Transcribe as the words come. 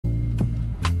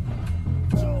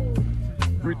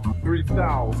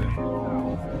3,000.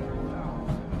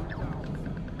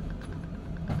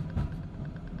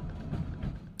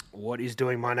 What is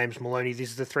doing? My name's Maloney. This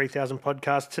is the 3000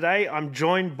 podcast. Today, I'm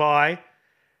joined by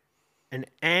an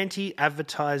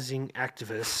anti-advertising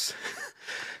activist,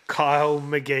 Kyle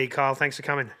Magee. Kyle, thanks for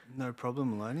coming. No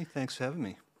problem, Maloney. Thanks for having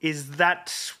me. Is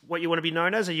that what you want to be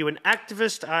known as? Are you an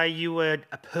activist? Are you a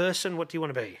person? What do you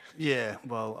want to be? Yeah,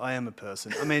 well, I am a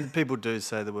person. I mean, people do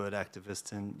say the word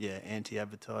activist, and yeah,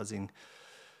 anti-advertising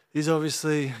is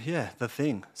obviously, the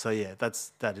thing. So yeah,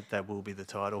 that will be the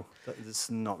title. There's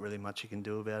not really much you can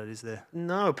do about it, is there?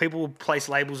 No, people will place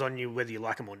labels on you whether you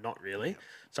like them or not, really. Yeah.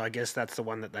 So I guess that's the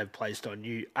one that they've placed on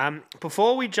you.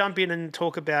 Before we jump in and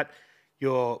talk about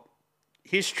your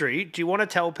history, do you want to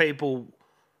tell people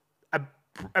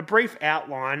a brief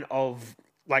outline of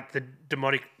like the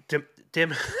I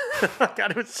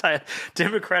can't even say it,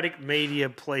 democratic media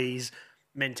please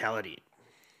mentality?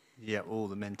 Yeah,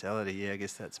 the mentality. Yeah, I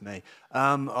guess that's me.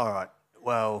 All right.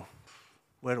 Well,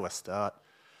 where do I start?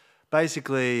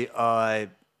 Basically, I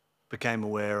became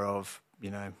aware of,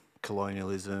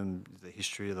 colonialism, the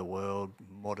history of the world,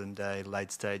 modern day,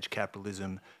 late stage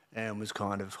capitalism, and was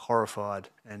kind of horrified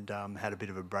and had a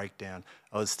bit of a breakdown.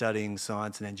 I was studying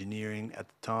science and engineering at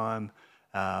the time,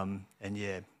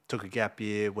 took a gap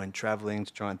year, went travelling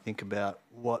to try and think about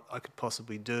what I could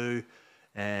possibly do.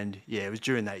 And yeah, it was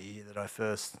during that year that I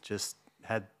first just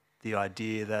had the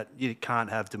idea that you can't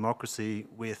have democracy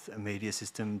with a media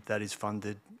system that is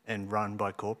funded and run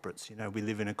by corporates. We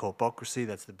live in a corpocracy.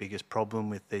 That's the biggest problem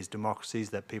with these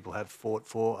democracies that people have fought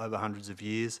for over hundreds of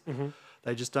years. Mm-hmm.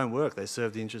 They just don't work. They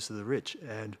serve the interests of the rich.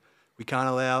 And we can't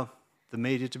allow the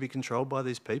media to be controlled by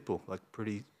these people. Like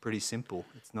pretty simple.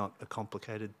 It's not a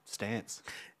complicated stance.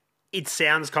 It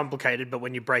sounds complicated, but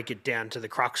when you break it down to the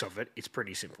crux of it, it's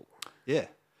pretty simple. Yeah,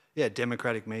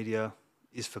 democratic media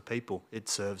is for people. It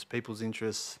serves people's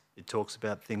interests. It talks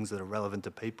about things that are relevant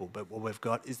to people. But what we've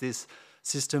got is this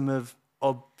system of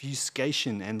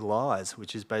obfuscation and lies,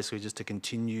 which is basically just to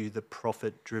continue the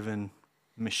profit-driven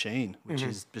machine, which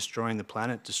is destroying the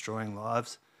planet, destroying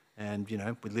lives. And,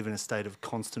 we live in a state of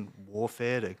constant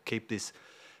warfare to keep this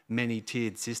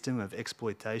many-tiered system of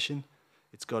exploitation.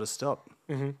 It's got to stop.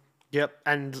 Mm-hmm. Yep,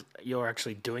 and you're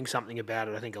actually doing something about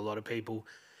it. I think a lot of people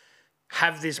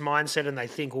have this mindset and they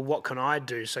think, well, what can I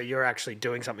do? So you're actually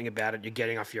doing something about it. You're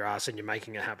getting off your ass and you're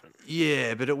making it happen.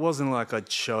 Yeah, but it wasn't like I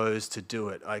chose to do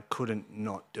it. I couldn't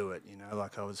not do it,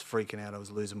 like I was freaking out. I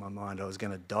was losing my mind. I was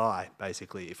going to die,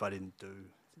 basically, if I didn't do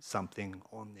something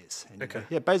on this. And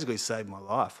basically saved my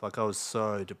life. Like I was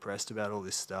so depressed about all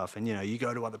this stuff. And, you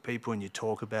go to other people and you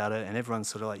talk about it and everyone's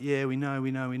sort of like, yeah, we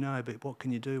know, but what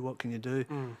can you do? What can you do?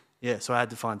 Yeah, so I had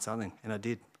to find something and I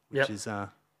did, which is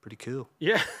pretty cool.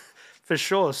 Yeah. For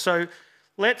sure. So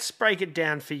let's break it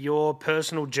down for your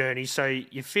personal journey. So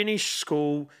you finish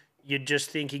school, you're just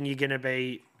thinking you're going to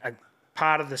be a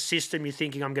part of the system. You're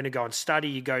thinking, I'm going to go and study.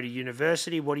 You go to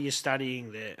university. What are you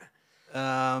studying there?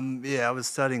 I was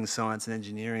studying science and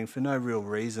engineering for no real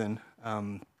reason.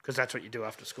 Because that's what you do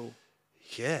after school.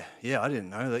 Yeah, I didn't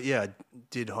know that. Yeah, I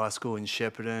did high school in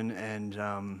Shepparton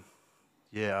and,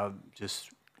 just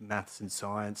maths and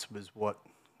science was what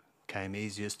came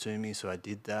easiest to me, so I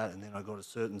did that, and then I got a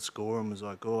certain score and was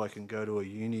like, I can go to a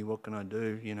uni, what can I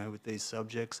do, with these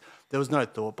subjects? There was no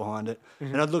thought behind it.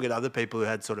 And I'd look at other people who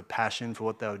had sort of passion for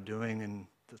what they were doing and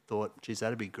thought, geez,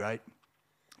 that'd be great.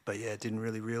 But yeah, didn't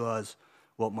really realise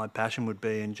what my passion would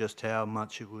be and just how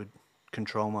much it would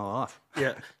control my life.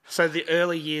 Yeah. So the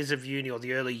early years of uni, or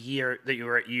the early year that you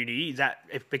were at uni,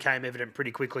 it became evident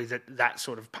pretty quickly that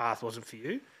sort of path wasn't for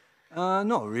you?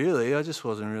 Not really. I just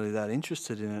wasn't really that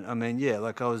interested in it. I mean,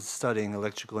 I was studying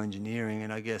electrical engineering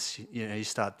and I guess, you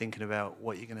start thinking about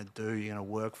what you're going to do. You're going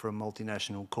to work for a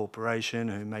multinational corporation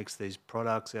who makes these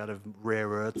products out of rare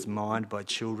earths mined by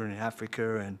children in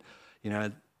Africa and,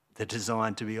 they're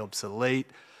designed to be obsolete.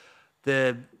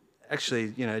 They're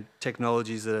actually,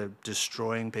 technologies that are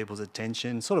destroying people's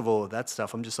attention, sort of all of that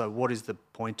stuff. I'm just like, what is the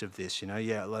point of this?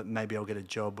 Maybe I'll get a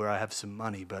job where I have some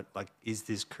money, but is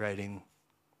this creating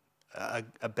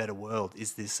a better world?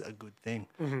 Is this a good thing?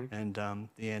 And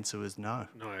the answer was no.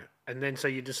 No. And then so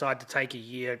you decide to take a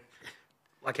year,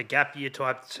 like a gap year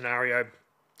type scenario,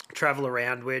 travel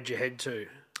around. Where'd you head to?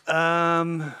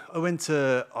 I went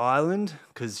to Ireland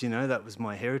because, that was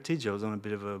my heritage. I was on a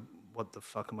bit of a what the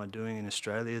fuck am I doing in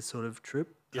Australia sort of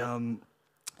trip. Yep.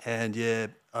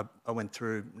 I went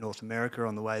through North America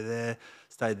on the way there,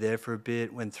 stayed there for a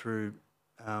bit, went through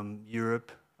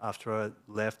Europe. After I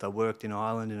left, I worked in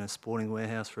Ireland in a sporting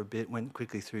warehouse for a bit, went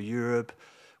quickly through Europe,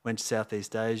 Went to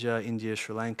Southeast Asia, India,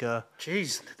 Sri Lanka.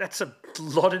 Jeez, that's a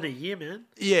lot in a year, man.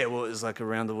 Yeah, well, it was like a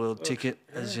round the world ticket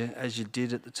as you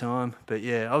did at the time. But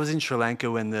yeah, I was in Sri Lanka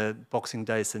when the Boxing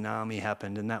Day tsunami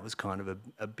happened, and that was kind of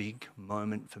a big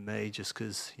moment for me, just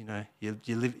because you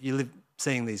live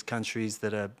seeing these countries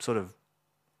that are sort of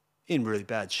in really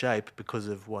bad shape because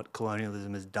of what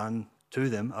colonialism has done to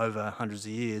them over hundreds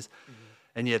of years.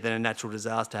 And yeah, then a natural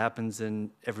disaster happens and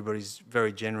everybody's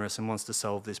very generous and wants to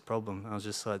solve this problem. I was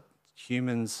just like,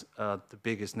 humans are the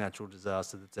biggest natural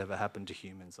disaster that's ever happened to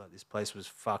humans. Like, this place was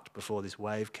fucked before this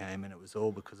wave came, and it was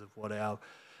all because of what our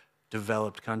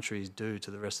developed countries do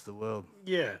to the rest of the world.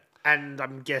 Yeah. And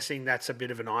I'm guessing that's a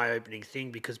bit of an eye-opening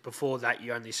thing, because before that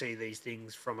you only see these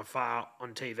things from afar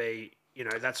on TV,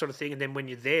 that sort of thing. And then when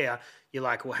you're there, you're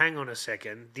like, well, hang on a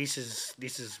second, this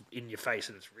is in your face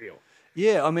and it's real.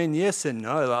 Yeah, I mean, yes and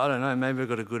no. Like, I don't know, maybe I've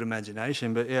got a good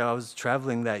imagination, but yeah, I was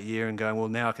travelling that year and going, well,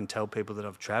 now I can tell people that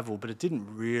I've travelled, but it didn't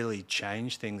really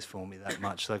change things for me that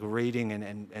much. Like, reading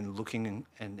and looking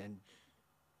and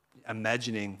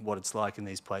imagining what it's like in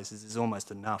these places is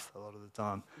almost enough a lot of the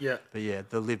time. Yeah. But yeah,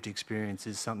 the lived experience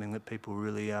is something that people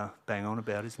really bang on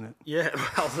about, isn't it? Yeah,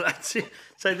 well, that's it.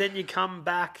 So then you come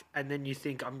back and then you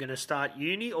think, I'm going to start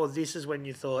uni, or this is when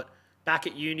you thought back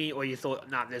at uni, or you thought,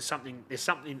 no, there's something,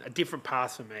 a different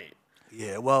path for me?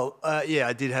 Yeah, well,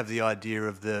 I did have the idea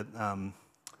of the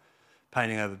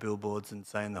painting over billboards and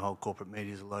saying the whole corporate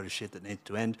media is a load of shit that needs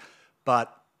to end.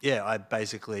 But yeah, I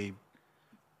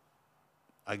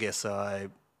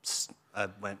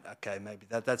went, okay, maybe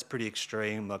that's pretty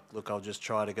extreme. Like, look, I'll just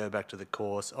try to go back to the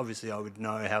course. Obviously, I would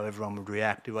know how everyone would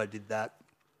react if I did that.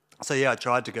 So yeah, I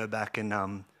tried to go back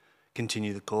and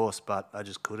continue the course, but I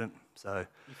just couldn't. So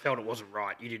you felt it wasn't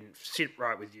right. You didn't sit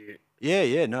right with you.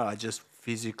 Yeah, no, I just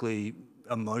physically,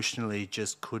 emotionally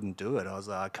just couldn't do it. I was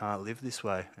like, I can't live this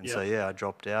way. And so yeah, I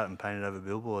dropped out and painted over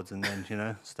billboards, and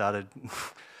then, started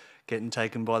getting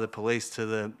taken by the police to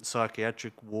the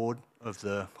psychiatric ward of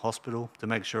the hospital to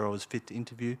make sure I was fit to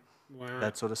interview. Wow.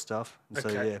 That sort of stuff. And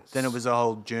Okay. so yeah, then it was a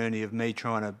whole journey of me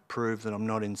trying to prove that I'm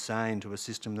not insane to a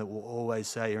system that will always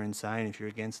say you're insane if you're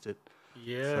against it.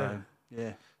 Yeah. So,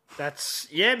 yeah.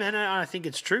 Man. I think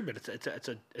it's true, but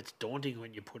it's daunting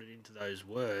when you put it into those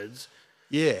words.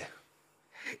 Yeah.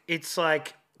 It's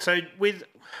like, so with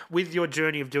your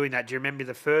journey of doing that, do you remember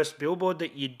the first billboard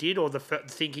that you did, or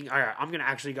thinking, all right, I'm going to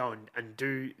actually go and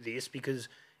do this? Because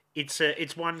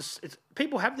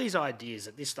people have these ideas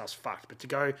that this stuff's fucked, but to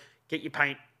go get your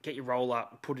paint, get your roller,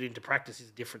 put it into practice is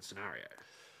a different scenario.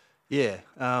 Yeah.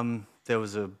 There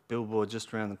was a billboard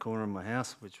just around the corner of my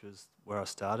house, which was where I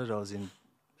started. I was in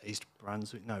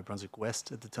Brunswick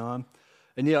West at the time.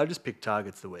 And yeah, I just picked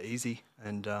targets that were easy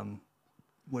and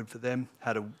went for them.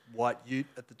 Had a white ute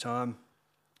at the time,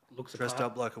 dressed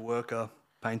up like a worker,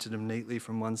 painted them neatly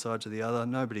from one side to the other.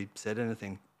 Nobody said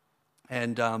anything.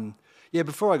 And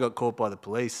before I got caught by the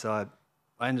police, I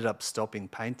ended up stopping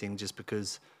painting just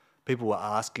because people were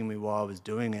asking me why I was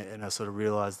doing it, and I sort of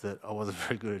realised that I wasn't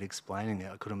very good at explaining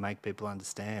it. I couldn't make people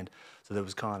understand. So there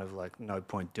was kind of like no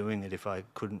point doing it if I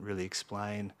couldn't really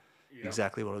explain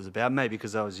exactly what it was about. Maybe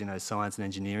because I was, science and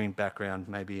engineering background,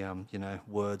 maybe,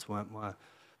 words weren't my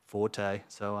forte.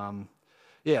 So, I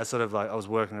was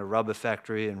working at a rubber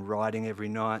factory and writing every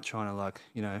night, trying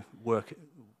to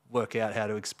work out how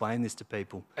to explain this to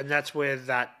people. And that's where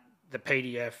the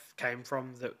PDF came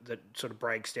from that sort of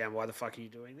breaks down why the fuck are you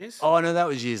doing this? Oh, no, that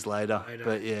was years later.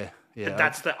 But yeah.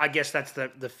 But I guess that's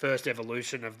the first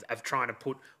evolution of trying to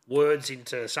put words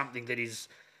into something that is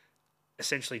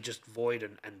essentially just void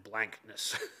and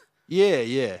blankness.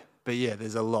 Yeah. But yeah,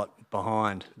 there's a lot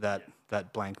behind that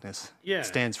blankness. Yeah. It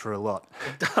stands for a lot.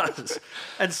 It does.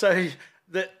 And so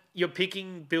you're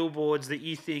picking billboards that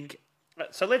you think...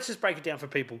 So let's just break it down for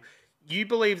people. You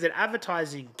believe that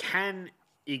advertising can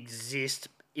exist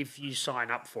if you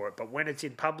sign up for it, but when it's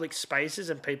in public spaces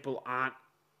and people aren't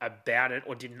about it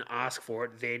or didn't ask for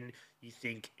it, then you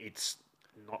think it's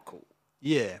not cool.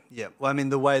 Yeah. Well, I mean,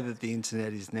 the way that the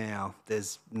internet is now,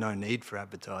 there's no need for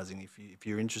advertising. If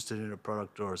you're interested in a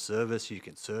product or a service, you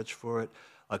can search for it.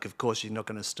 Like, of course, you're not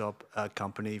going to stop a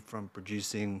company from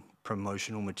producing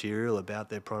promotional material about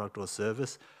their product or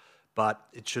service, but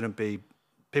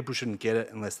people shouldn't get it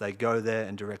unless they go there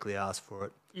and directly ask for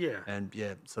it. Yeah. And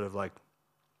yeah, sort of like,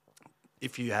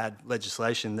 if you had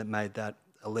legislation that made that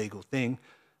a legal thing,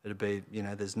 it'd be,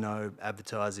 there's no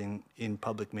advertising in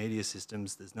public media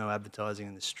systems. There's no advertising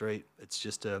in the street. It's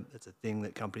just it's a thing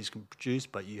that companies can produce,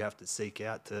 but you have to seek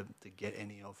out to get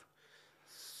any of.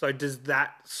 So does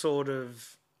that sort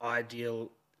of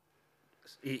ideal,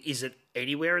 is it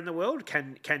anywhere in the world?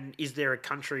 Is there a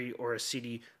country or a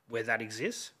city where that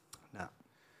exists? No.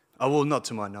 Oh, well, not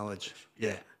to my knowledge.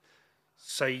 Yeah.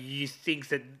 So you think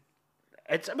that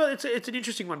it's an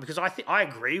interesting one because I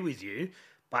agree with you,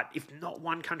 but if not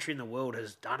one country in the world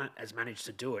has done it, has managed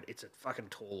to do it, it's a fucking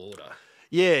tall order.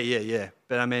 Yeah.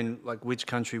 But I mean, like, which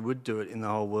country would do it in the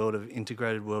whole world of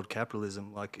integrated world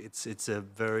capitalism? Like, it's a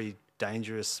very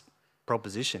dangerous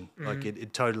proposition. Like,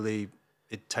 it totally,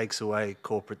 it takes away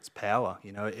corporate's power.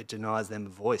 You know, it denies them a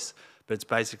voice. But it's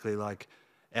basically like,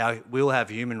 we'll have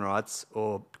human rights,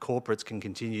 or corporates can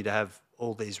continue to have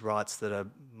all these rights that are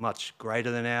much greater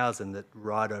than ours and that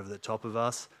ride over the top of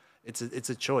us. It's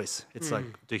a choice. It's like,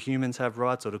 do humans have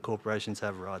rights or do corporations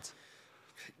have rights?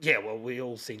 Yeah, well, we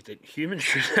all think that humans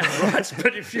should have rights,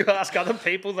 but if you ask other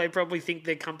people, they probably think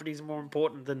their company's more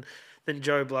important than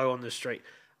Joe Blow on the street.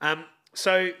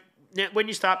 So now, when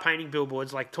you start painting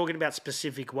billboards, like talking about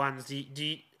specific ones,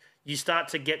 do you start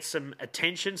to get some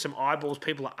attention, some eyeballs?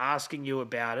 People are asking you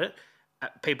about it.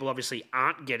 People obviously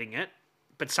aren't getting it,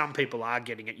 but some people are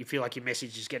getting it. You feel like your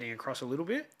message is getting across a little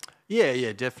bit?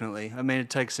 Yeah, definitely. I mean, it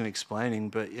takes some explaining,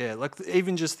 but yeah, like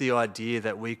even just the idea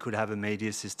that we could have a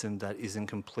media system that isn't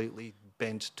completely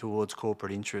bent towards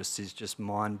corporate interests is just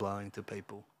mind-blowing to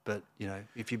people. But, you know,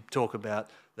 if you talk about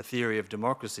the theory of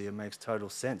democracy, it makes total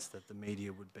sense that the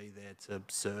media would be there to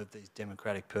serve these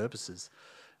democratic purposes.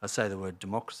 I say the word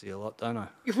democracy a lot, don't I?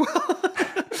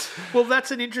 Well,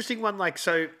 that's an interesting one. Like,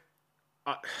 so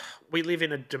we live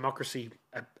in a democracy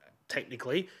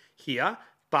technically here,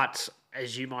 but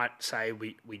as you might say,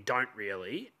 we don't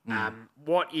really.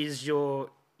 What is your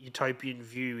utopian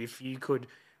view if you could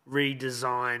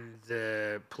redesign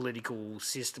the political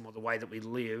system or the way that we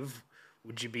live?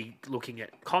 Would you be looking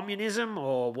at communism,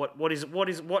 or what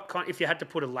kind? If you had to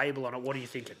put a label on it, what are you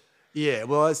thinking? Yeah,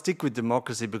 well, I stick with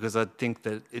democracy because I think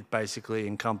that it basically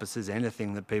encompasses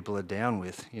anything that people are down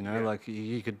with. You know, like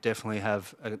you could definitely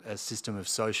have a system of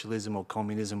socialism or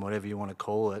communism, whatever you want to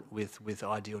call it, with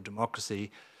ideal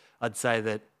democracy. I'd say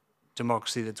that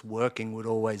democracy that's working would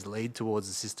always lead towards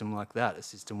a system like that, a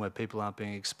system where people aren't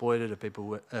being exploited,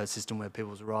 a system where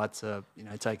people's rights are, you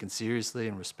know, taken seriously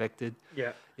and respected.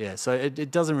 Yeah. So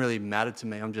it doesn't really matter to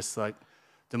me. I'm just like,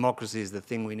 democracy is the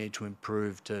thing we need to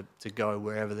improve to go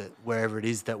wherever it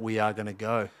is that we are going to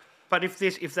go. But if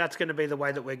that's going to be the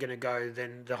way that we're going to go,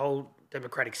 then the whole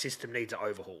democratic system needs an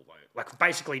overhaul, though. Like,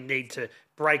 basically need to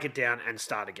break it down and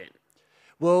start again.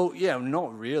 Well, yeah,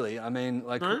 not really. I mean,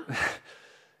 like,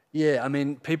 yeah, I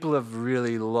mean, people have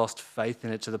really lost faith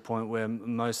in it to the point where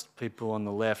most people on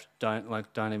the left don't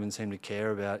even seem to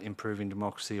care about improving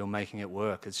democracy or making it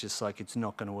work. It's just like, it's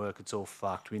not going to work. It's all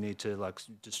fucked. We need to like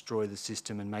destroy the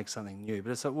system and make something new.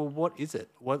 But it's like, well, what is it?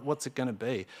 What's it going to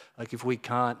be? Like, if we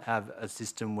can't have a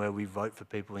system where we vote for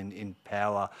people in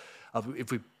power,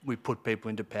 if we put people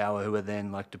into power who are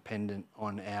then like dependent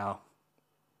on our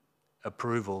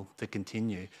approval to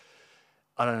continue,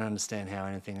 I don't understand how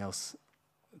anything else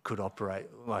could operate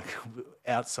like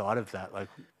outside of that. Like,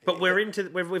 but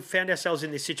we've found ourselves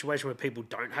in this situation where people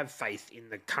don't have faith in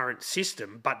the current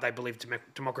system, but they believe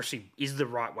democracy is the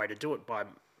right way to do it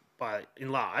by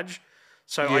in large.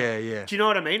 So yeah. Do you know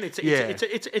what I mean? It's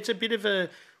a bit of a,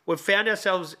 we've found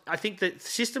ourselves. I think the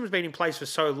system's been in place for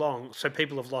so long, so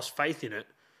people have lost faith in it.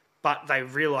 But they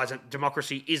realise that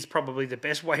democracy is probably the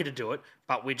best way to do it,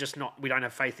 but we don't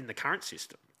have faith in the current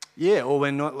system. Yeah, or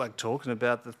we're not like talking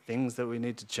about the things that we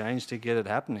need to change to get it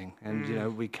happening. And, you know,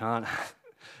 we can't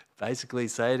basically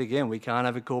say it again. We can't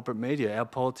have a corporate media. Our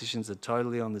politicians are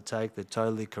totally on the take. They're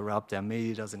totally corrupt. Our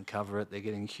media doesn't cover it. They're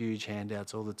getting huge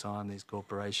handouts all the time, these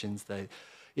corporations. They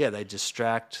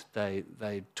distract.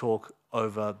 They talk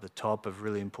over the top of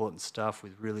really important stuff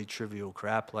with really trivial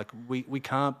crap. Like, we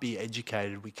can't be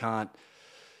educated. We can't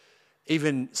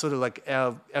even sort of like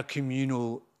our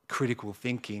communal critical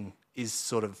thinking is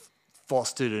sort of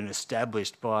fostered and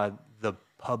established by the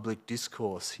public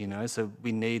discourse, you know, so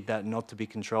we need that not to be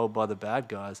controlled by the bad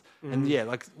guys. And yeah,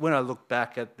 like when I look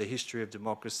back at the history of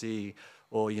democracy,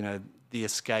 or, you know, the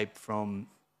escape from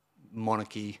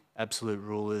monarchy, absolute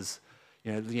rulers,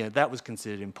 you know, that was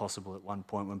considered impossible at one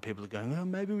point, when people are going, oh,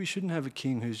 maybe we shouldn't have a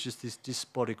king who's just this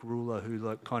despotic ruler who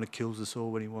like kind of kills us all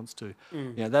when he wants to.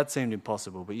 You know, that seemed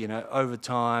impossible. But, you know, over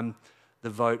time, the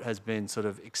vote has been sort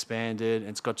of expanded, and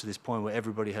it's got to this point where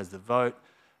everybody has the vote,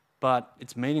 but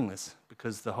it's meaningless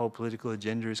because the whole political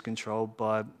agenda is controlled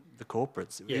by the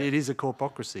corporates. Yeah. It is a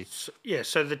corpocracy.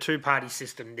 So the two-party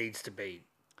system needs to be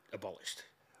abolished.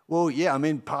 Well, yeah, I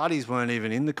mean, parties weren't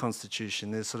even in the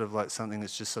Constitution. There's sort of like something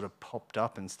that's just sort of popped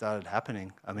up and started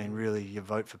happening. I mean, really, you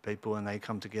vote for people and they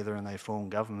come together and they form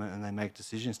government and they make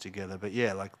decisions together. But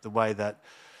yeah, like the way that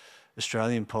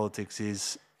Australian politics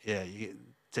is,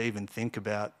 to even think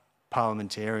about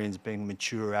parliamentarians being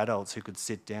mature adults who could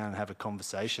sit down and have a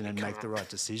conversation and make the right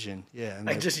decision. Yeah, and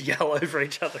They just yell over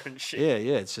each other and shit.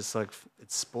 yeah. It's just like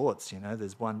it's sports, you know.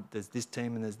 There's this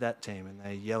team and there's that team, and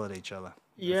they yell at each other.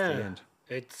 That's the end.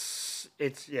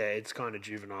 It's kind of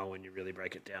juvenile when you really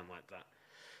break it down like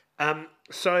that.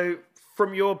 So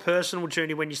from your personal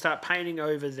journey, when you start painting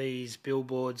over these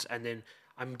billboards, and then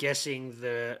I'm guessing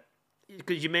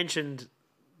because you mentioned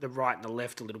the right and the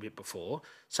left a little bit before.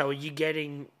 So are you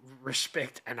getting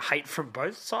respect and hate from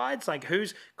both sides? Like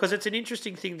because it's an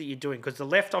interesting thing that you're doing, because the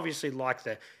left obviously like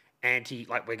the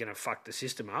like we're going to fuck the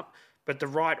system up, but the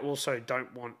right also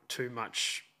don't want too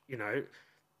much,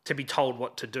 to be told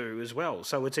what to do as well.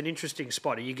 So it's an interesting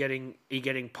spot. Are you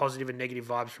getting positive and negative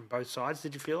vibes from both sides,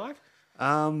 did you feel like?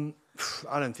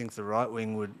 I don't think the right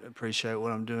wing would appreciate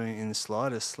what I'm doing in the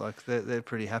slightest. Like they're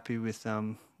pretty happy with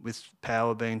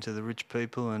power being to the rich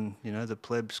people, and the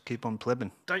plebs keep on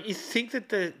plebbing. Don't you think that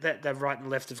the right and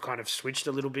left have kind of switched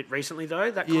a little bit recently though?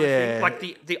 That kind of thing, like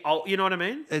the old, you know what I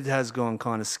mean? It has gone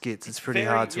kind of skits. It's pretty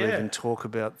hard to even talk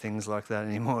about things like that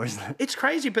anymore, isn't it? It's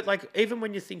crazy, but like even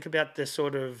when you think about the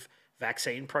sort of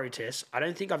vaccine protests, I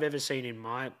don't think I've ever seen in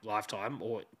my lifetime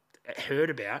or heard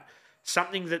about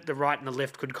something that the right and the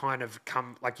left could kind of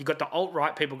come, like you got the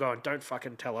alt-right people going, don't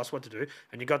fucking tell us what to do,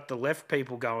 and you got the left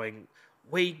people going,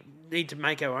 we need to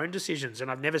make our own decisions. And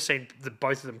I've never seen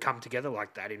both of them come together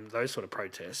like that in those sort of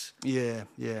protests. Yeah.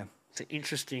 It's an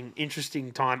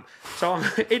interesting time. So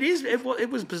it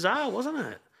was bizarre, wasn't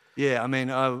it? Yeah, I mean,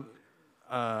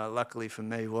 luckily for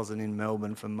me, wasn't in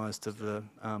Melbourne for most of the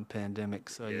pandemic.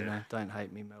 So, don't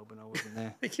hate me, Melbourne. I wasn't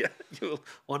there. Yeah, you're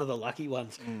one of the lucky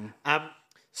ones.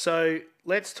 So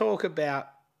let's talk about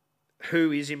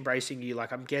who is embracing you.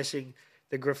 Like, I'm guessing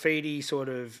the graffiti sort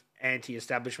of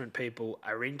anti-establishment people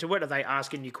are into it. Are they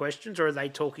asking you questions, or are they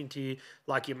talking to you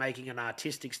like you're making an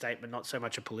artistic statement, not so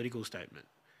much a political statement?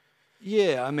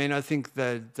 Yeah, I mean, I think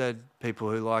that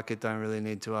people who like it don't really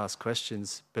need to ask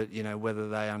questions, but, whether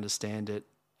they understand it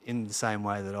in the same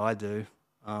way that I do,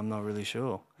 I'm not really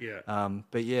sure. Yeah.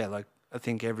 But yeah, like, I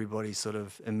think everybody sort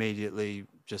of immediately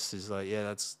just is like, yeah,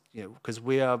 that's, because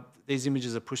these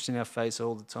images are pushed in our face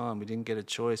all the time. We didn't get a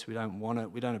choice. We don't want it.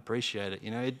 We don't appreciate it.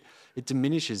 It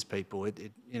diminishes people.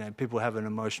 People have an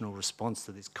emotional response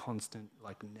to this constant,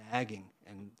 like, nagging,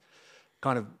 and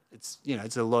kind of,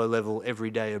 it's a low level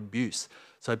everyday abuse.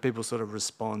 So people sort of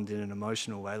respond in an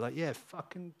emotional way, like, yeah,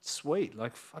 fucking sweet.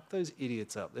 Like, fuck those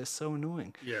idiots up. They're so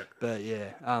annoying. Yeah. But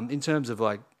yeah, in terms of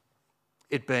like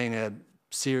it being a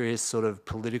serious sort of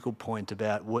political point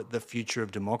about what the future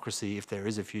of democracy, if there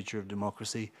is a future of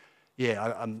democracy,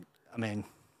 yeah, I mean,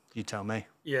 you tell me.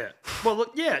 Yeah. Well,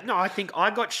 look, yeah, no, I think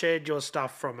I got shared your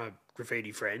stuff from a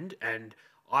graffiti friend, and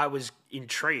I was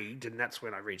intrigued, and that's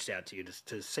when I reached out to you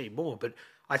to see more. But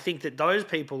I think that those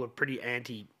people are pretty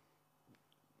anti.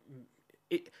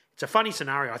 It's a funny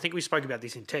scenario. I think we spoke about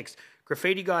this in text.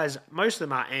 Graffiti guys, most of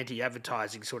them are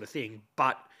anti-advertising sort of thing,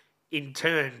 but in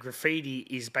turn, graffiti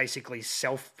is basically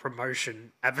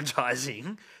self-promotion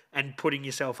advertising and putting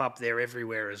yourself up there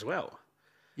everywhere as well.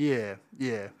 Yeah.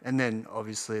 And then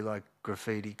obviously, like,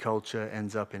 graffiti culture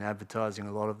ends up in advertising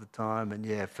a lot of the time. And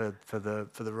yeah, for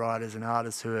the writers and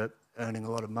artists who are earning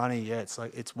a lot of money, yeah, it's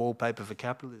like it's wallpaper for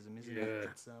capitalism, isn't it?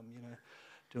 It's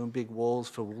doing big walls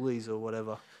for Woolies or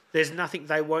whatever. There's nothing,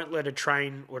 they won't let a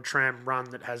train or tram run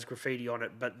that has graffiti on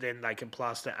it, but then they can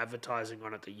plaster advertising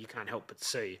on it that you can't help but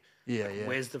see. Yeah, like, yeah.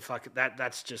 Where's the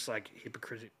that's just like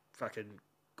hypocritic fucking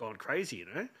gone crazy,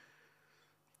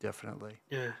 Definitely.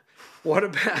 Yeah. What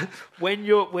about when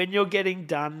you're getting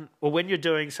done, or when you're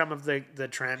doing some of the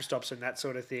tram stops and that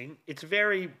sort of thing? It's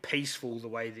very peaceful the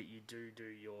way that you do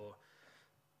your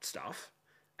stuff,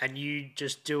 and you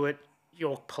just do it.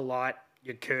 You're polite,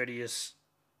 you're courteous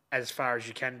as far as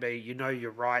you can be. You know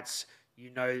your rights.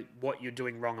 You know what you're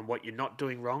doing wrong and what you're not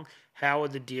doing wrong. How are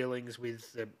the dealings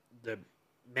with the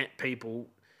Met people?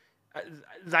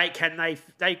 They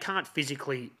can't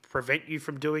physically prevent you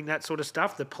from doing that sort of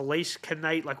stuff. The police, can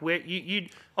they, like, where you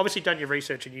obviously done your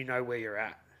research and you know where you're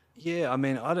at. Yeah, I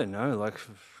mean, I don't know. Like,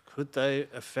 could they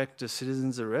affect a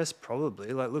citizen's arrest?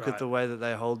 Probably. Like, look at the way that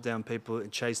they hold down people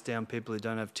and chase down people who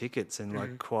don't have tickets, and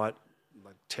like quite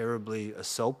like terribly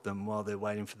assault them while they're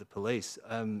waiting for the police.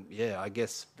 Yeah, I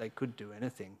guess they could do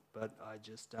anything, but I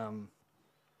just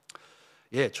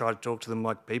try to talk to them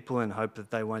like people and hope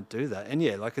that they won't do that. And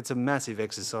yeah, like, it's a massive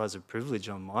exercise of privilege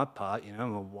on my part.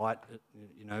 I'm a white,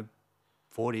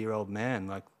 40-year-old man.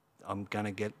 Like, I'm going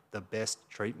to get the best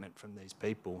treatment from these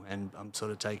people, and I'm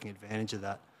sort of taking advantage of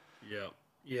that.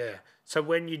 Yeah. So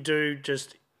when you do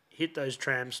just hit those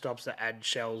tram stops, the ad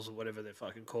shells or whatever they're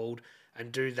fucking called,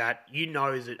 and do that, you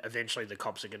know that eventually the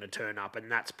cops are going to turn up,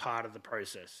 and that's part of the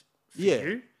process for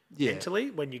you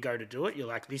mentally when you go to do it. You're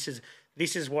like, this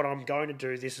is what I'm going to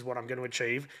do, this is what I'm going to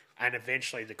achieve, and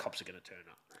eventually the cops are going to turn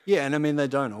up. Yeah, and I mean, they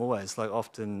don't always. Like,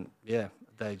 often,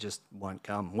 they just won't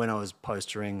come. When I was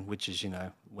postering, which is,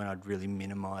 when I'd really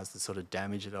minimise the sort of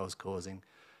damage that I was causing,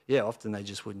 often they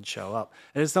just wouldn't show up.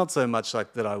 And it's not so much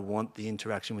like that I want the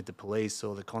interaction with the police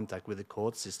or the contact with the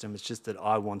court system. It's just that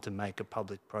I want to make a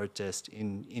public protest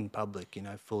in public,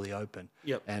 fully open.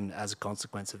 Yep. And as a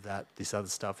consequence of that, this other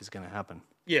stuff is going to happen.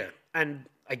 Yeah, and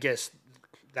I guess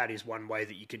that is one way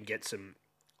that you can get some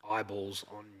eyeballs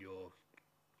on your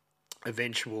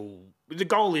eventual... The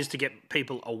goal is to get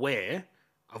people aware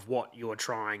of what you're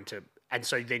trying to... And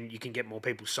so then you can get more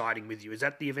people siding with you. Is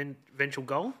that the eventual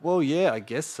goal? Well, yeah, I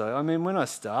guess so. I mean, when I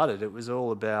started, it was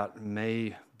all about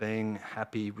me being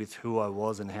happy with who I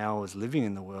was and how I was living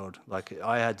in the world. Like,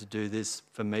 I had to do this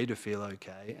for me to feel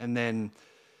okay. And then,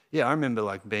 I remember,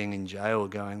 like, being in jail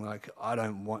going, like, I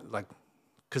don't want, like...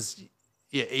 Because,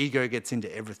 ego gets into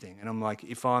everything. And I'm like,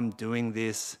 if I'm doing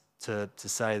this to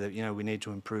say that, we need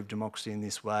to improve democracy in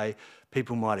this way,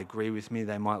 people might agree with me,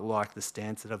 they might like the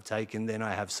stance that I've taken, then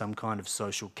I have some kind of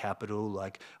social capital.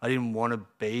 Like, I didn't want to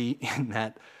be in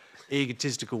that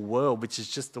egotistical world, which is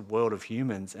just the world of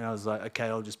humans. And I was like, okay,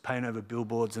 I'll just paint over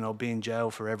billboards and I'll be in jail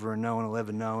forever and no one will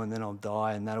ever know, and then I'll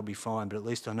die and that'll be fine. But at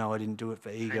least I know I didn't do it for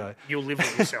ego. And you'll live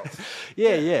with yourself.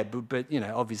 But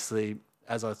obviously...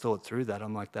 As I thought through that,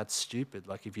 I'm like, that's stupid.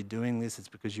 Like, if you're doing this, it's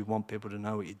because you want people to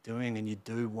know what you're doing and you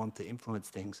do want to influence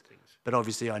things. But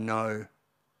obviously I know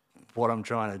what I'm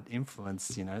trying to influence,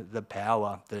 the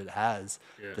power that it has,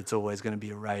 that's always going to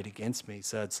be arrayed against me.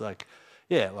 So it's like,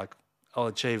 like, I'll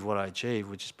achieve what I achieve,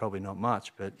 which is probably not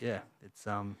much, but it's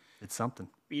something.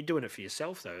 But you're doing it for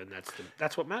yourself though, and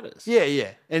that's what matters.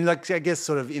 Yeah. And like, I guess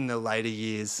sort of in the later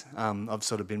years, I've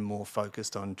sort of been more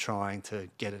focused on trying to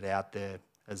get it out there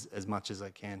as much as I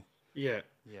can. Yeah.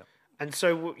 And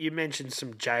so you mentioned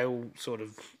some jail sort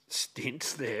of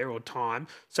stints there or time.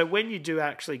 So when you do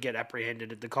actually get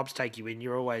apprehended, the cops take you in,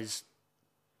 you're always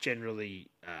generally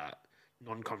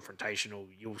non-confrontational.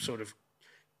 You'll sort of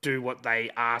do what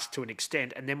they ask to an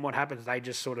extent, and then what happens? They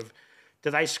just sort of...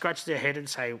 Do they scratch their head and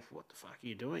say, what the fuck are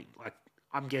you doing? Like,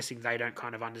 I'm guessing they don't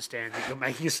kind of understand that you're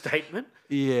making a statement.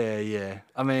 Yeah.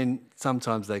 I mean,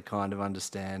 sometimes they kind of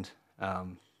understand.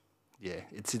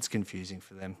 It's confusing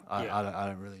for them. I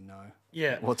don't really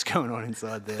know what's going on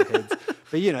inside their heads.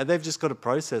 But, they've just got to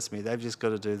process me. They've just got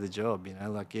to do the job,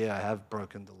 Like, I have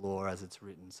broken the law as it's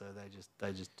written, so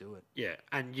they just do it. Yeah,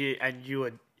 and you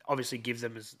would obviously give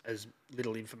them as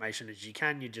little information as you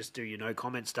can. You just do your no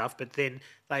comment stuff, but then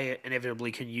they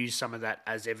inevitably can use some of that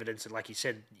as evidence. And like you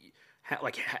said,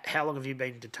 how long have you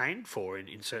been detained for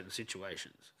in certain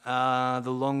situations? The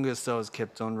longest I was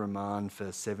kept on remand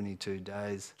for 72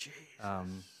 days. Jesus.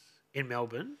 In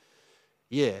Melbourne?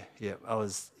 Yeah. I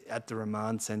was at the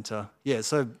remand centre. Yeah,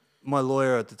 so my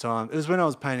lawyer at the time, it was when I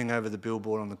was painting over the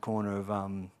billboard on the corner of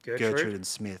Gertrude and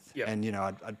Smith. Yep. And,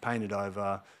 I'd painted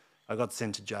over. I got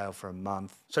sent to jail for a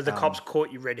month. So the cops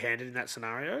caught you red-handed in that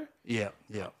scenario? Yeah.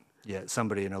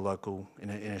 Somebody in a local, in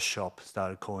a shop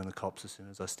started calling the cops as soon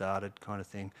as I started, kind of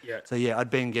thing. Yeah. So I'd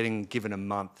been getting given a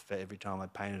month for every time I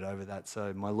painted over that.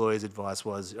 So my lawyer's advice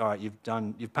was, all right, you've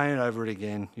painted over it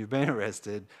again, you've been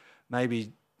arrested,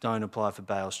 maybe don't apply for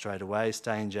bail straight away,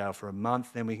 stay in jail for a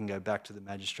month, then we can go back to the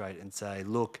magistrate and say,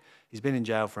 look, he's been in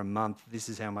jail for a month, this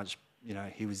is how much,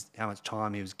 how much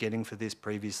time he was getting for this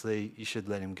previously, you should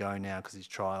let him go now because his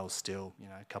trial's still,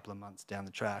 a couple of months down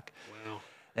the track. Wow.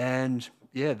 And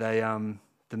the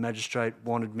magistrate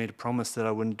wanted me to promise that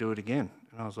I wouldn't do it again.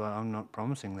 And I was like, I'm not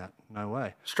promising that. No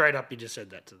way. Straight up, you just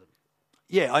said that to them.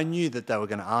 Yeah, I knew that they were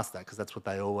going to ask that because that's what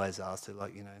they always ask.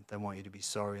 Like, they want you to be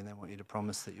sorry and they want you to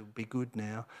promise that you'll be good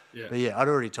now. Yeah. But I'd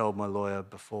already told my lawyer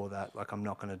before that, like, I'm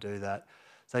not going to do that.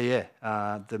 So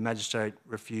the magistrate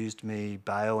refused me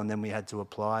bail, and then we had to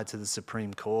apply to the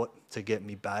Supreme Court to get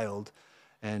me bailed.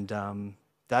 And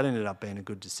that ended up being a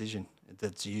good decision.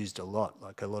 That's used a lot.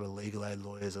 Like, a lot of legal aid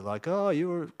lawyers are like, oh, you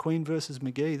were Queen versus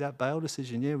Magee, that bail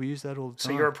decision. Yeah, we use that all the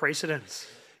time. So you're a precedent.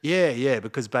 Yeah,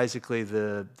 because basically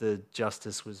the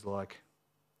justice was like,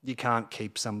 you can't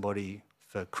keep somebody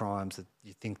for crimes that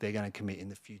you think they're going to commit in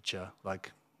the future.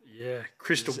 Like,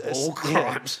 crystal ball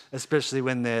crimes. Especially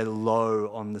when they're low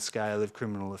on the scale of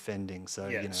criminal offending. So,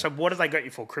 So what have they got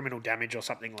you for? Criminal damage or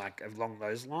something like along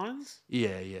those lines?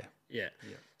 Yeah.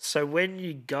 So when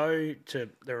you go to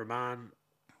the remand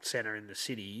centre in the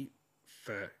city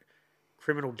for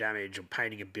criminal damage or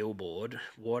painting a billboard,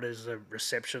 what is the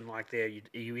reception like there?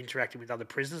 Are you interacting with other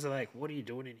prisoners? They're like, what are you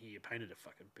doing in here? You painted a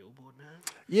fucking billboard, man.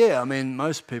 Yeah, I mean,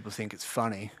 most people think it's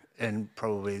funny and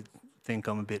probably think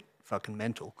I'm a bit fucking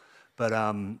mental. But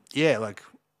yeah, like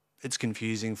it's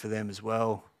confusing for them as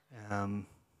well.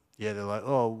 Yeah, they're like,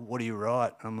 oh, what do you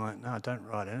write? I'm like, no, I don't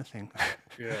write anything.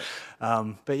 Yeah.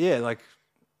 But yeah, like,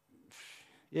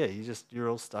 yeah, you're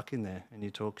all stuck in there and you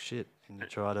talk shit and you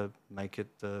try to make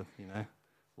it the,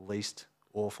 least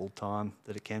awful time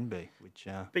that it can be, which...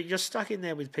 But you're stuck in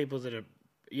there with people that are,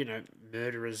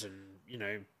 murderers and,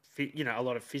 a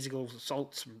lot of physical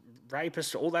assaults,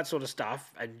 rapists, all that sort of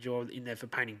stuff, and you're in there for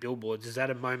painting billboards. Is that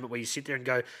a moment where you sit there and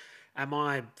go, am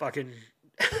I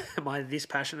this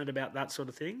passionate about that sort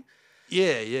of thing?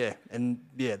 Yeah. And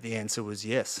yeah, the answer was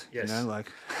yes. Yes.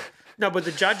 No, but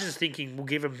the judge is thinking we'll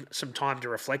give him some time to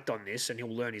reflect on this and he'll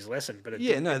learn his lesson. But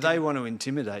they want to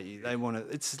intimidate you. They want to.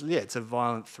 It's a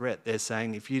violent threat. They're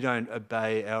saying if you don't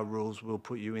obey our rules, we'll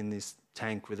put you in this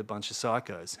tank with a bunch of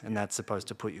psychos, and that's supposed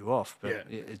to put you off. But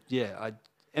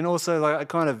and also I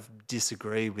kind of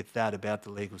disagree with that about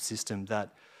the legal system.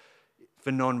 That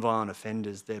for non-violent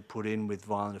offenders, they're put in with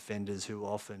violent offenders who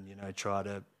often try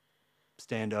to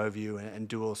stand over you and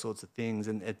do all sorts of things.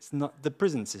 And it's not the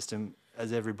prison system,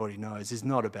 as everybody knows, is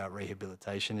not about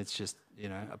rehabilitation. It's just,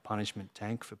 a punishment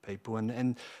tank for people.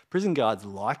 And prison guards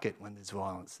like it when there's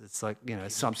violence. It's like,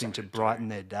 something to brighten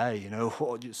their day.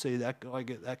 Oh, you see that guy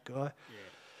get that guy?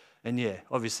 Yeah. And yeah,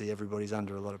 obviously everybody's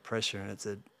under a lot of pressure and it's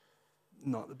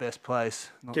not the best place,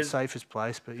 not the safest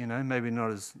place, but, maybe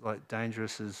not as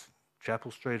dangerous as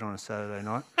Chapel Street on a Saturday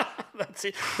night. That's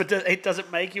it. But it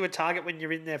doesn't make you a target when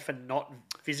you're in there for not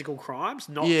physical crimes?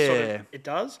 It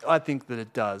does? I think that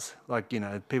it does.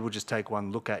 People just take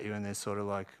one look at you and they're sort of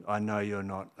like, I know you're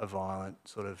not a violent,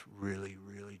 sort of really,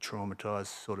 really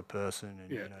traumatized sort of person.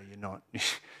 And, you're not,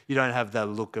 you don't have that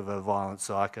look of a violent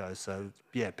psycho. So,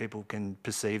 yeah, people can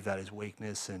perceive that as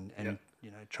weakness and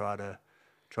try to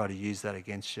use that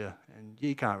against you. And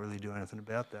you can't really do anything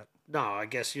about that. No, I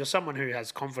guess you're someone who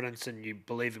has confidence and you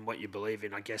believe in what you believe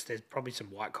in. I guess there's probably some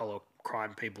white-collar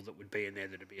crime people that would be in there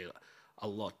that would be a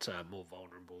lot more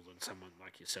vulnerable than someone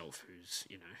like yourself who's,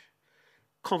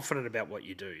 confident about what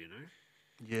you do,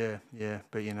 Yeah,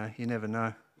 but, you never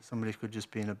know. Somebody could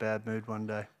just be in a bad mood one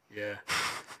day. Yeah.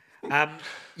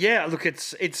 Look,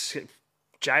 it's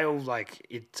jail,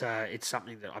 it's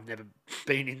something that I've never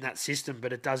been in that system,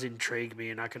 but it does intrigue me,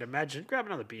 and I could imagine... Grab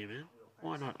another beer, man.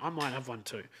 Why not? I might have one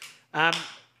too. Thank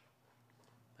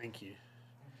you.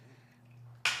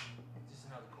 Is this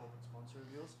another corporate sponsor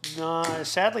of yours? No,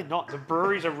 sadly not. The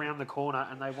brewery's around the corner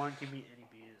and they won't give me any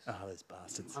beers. Oh, those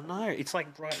bastards. I know. It's like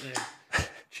right there.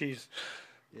 Cheers.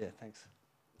 Yeah, thanks.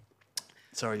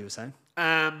 Sorry, you were saying?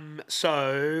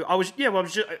 So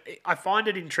I find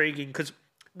it intriguing because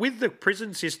with the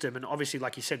prison system, and obviously,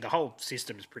 like you said, the whole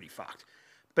system is pretty fucked.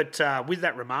 But with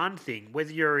that remand thing,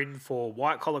 whether you're in for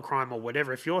white-collar crime or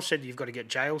whatever, if you're said you've got to get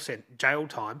jail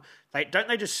time,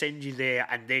 they just send you there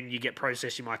and then you get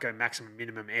processed, you might go maximum,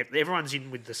 minimum. Everyone's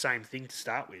in with the same thing to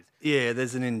start with. Yeah,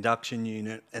 there's an induction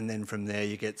unit and then from there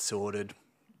you get sorted.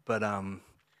 But,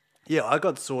 I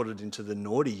got sorted into the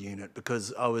naughty unit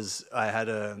because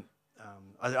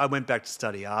I went back to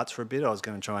study arts for a bit. I was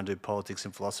going to try and do politics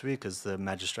and philosophy because the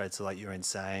magistrates are like, you're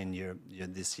insane, you're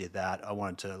this, you're that. I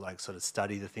wanted to sort of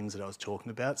study the things that I was talking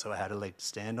about, so I had a leg to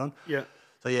stand on. Yeah.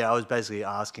 So I was basically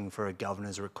asking for a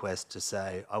governor's request to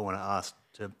say I want to ask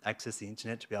to access the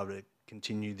internet to be able to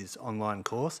continue this online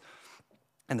course.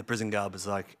 And the prison guard was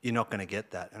like, you're not going to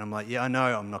get that. And I'm like, yeah, I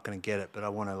know I'm not going to get it, but I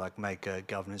want to make a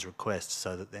governor's request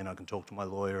so that then I can talk to my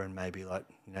lawyer and maybe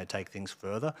take things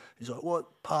further. He's like,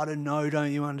 what part of no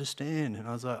don't you understand? And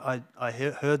I was like, I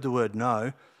heard the word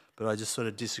no, but I just sort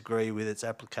of disagree with its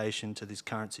application to this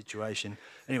current situation.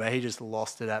 Anyway, he just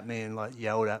lost it at me and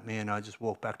yelled at me and I just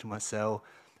walked back to my cell.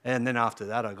 And then after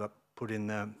that, I got put in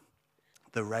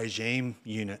the regime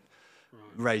unit.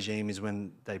 Right. Regime is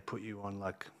when they put you on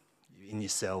in your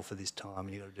cell for this time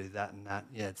and you got to do that and that.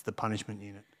 Yeah, it's the punishment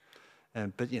unit.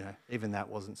 But, even that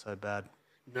wasn't so bad.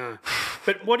 No.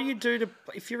 But what do you do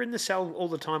if you're in the cell all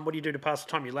the time, what do you do to pass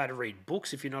the time? You're allowed to read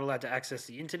books if you're not allowed to access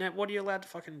the internet. What are you allowed to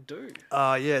fucking do?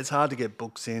 Yeah, it's hard to get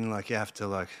books in. You have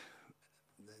to,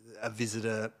 a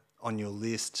visitor on your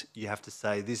list, you have to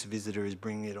say this visitor is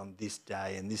bringing it on this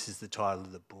day and this is the title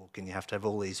of the book and you have to have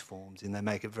all these forms and they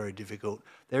make it very difficult.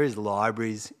 There is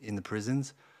libraries in the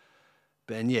prisons.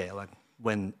 But,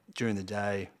 when during the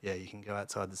day, you can go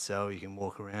outside the cell, you can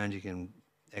walk around, you can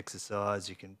exercise,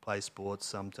 you can play sports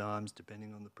sometimes,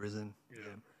 depending on the prison.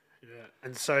 Yeah.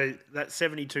 And so that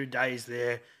 72 days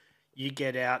there, you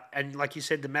get out, and like you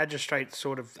said, the magistrate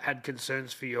sort of had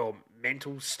concerns for your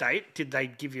mental state. Did they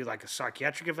give you like a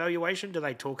psychiatric evaluation? Do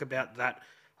they talk about that?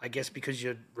 I guess because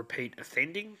you're repeat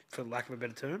offending, for lack of a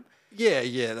better term. Yeah,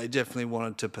 they definitely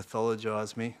wanted to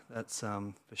pathologise me. That's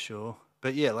for sure.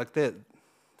 But yeah, like they're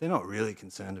not really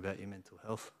concerned about your mental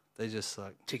health. They just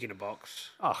like Ticking a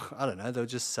box. oh, I don't know. They'll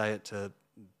just say it to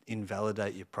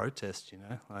invalidate your protest.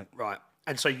 Like Right.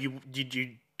 And so did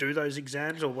you do those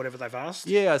exams or whatever they've asked?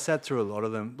 yeah, I sat through a lot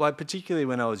of them. Like particularly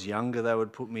when I was younger, they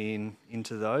would put me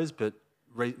into those. But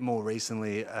more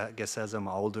recently, I guess as I'm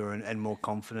older and more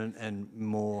confident and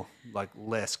more like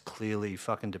less clearly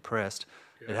fucking depressed,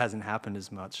 it hasn't happened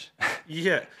as much.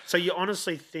 Yeah. So you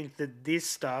honestly think that this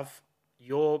stuff,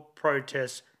 your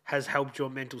protest, has helped your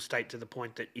mental state to the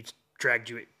point that it's dragged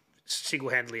you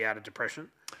single-handedly out of depression?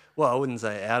 Well, I wouldn't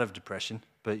say out of depression,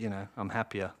 but I'm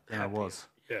happier than I was.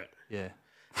 Yeah. Yeah.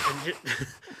 And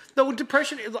no,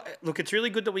 depression. Look, it's really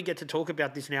good that we get to talk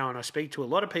about this now, and I speak to a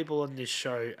lot of people on this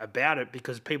show about it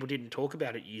because people didn't talk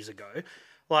about it years ago.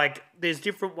 Like, there's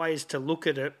different ways to look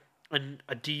at it, and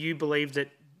do you believe that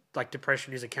like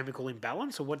depression is a chemical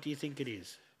imbalance, or what do you think it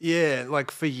is? Yeah,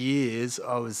 like for years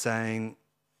I was saying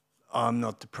I'm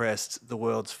not depressed, the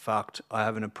world's fucked, I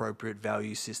have an appropriate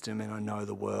value system and I know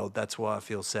the world. That's why I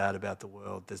feel sad about the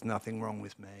world. There's nothing wrong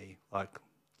with me. Like,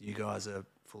 you guys are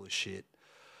full of shit.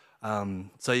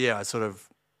 So yeah, I sort of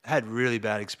had really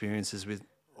bad experiences with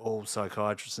all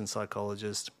psychiatrists and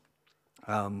psychologists,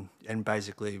 and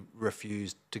basically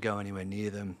refused to go anywhere near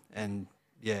them, and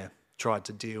yeah, tried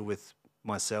to deal with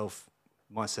myself.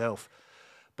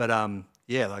 But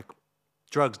yeah, like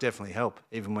drugs definitely help,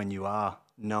 even when you are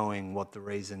knowing what the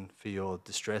reason for your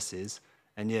distress is.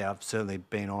 And yeah, I've certainly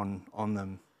been on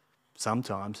them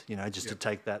sometimes, just to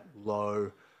take that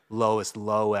lowest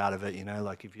low out of it,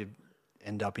 like if you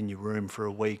end up in your room for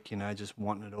a week, just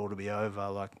wanting it all to be over,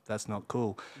 like that's not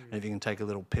cool. And if you can take a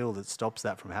little pill that stops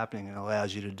that from happening and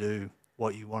allows you to do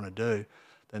what you want to do,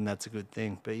 then that's a good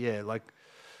thing. But yeah, like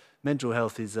mental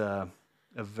health is a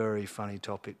very funny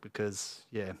topic because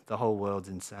yeah, the whole world's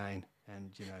insane,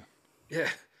 and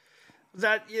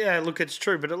Yeah, look, it's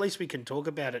true, but at least we can talk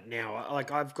about it now.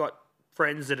 Like, I've got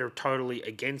friends that are totally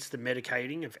against the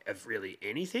medicating of really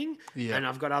anything, and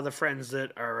I've got other friends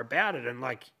that are about it. And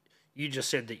like you just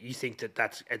said, that you think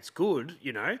that it's good,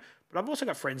 But I've also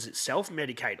got friends that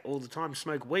self-medicate all the time,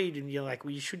 smoke weed, and you're like,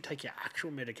 well, you should take your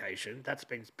actual medication that's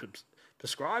been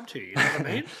prescribed to you. You know what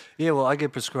I mean? Yeah, well, I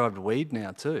get prescribed weed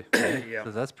now too. Yeah.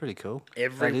 So that's pretty cool.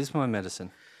 That is my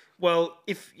medicine. Well,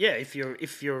 if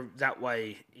you're that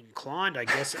way inclined, I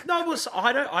guess. No, well,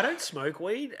 I don't smoke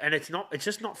weed, and it's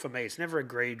just not for me. It's never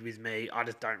agreed with me. I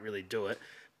just don't really do it.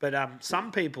 But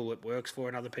some people it works for,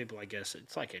 and other people, I guess,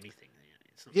 it's like anything.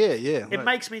 Yeah. It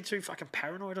makes me too fucking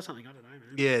paranoid or something. I don't know,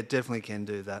 man. Yeah, it definitely can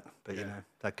do that. But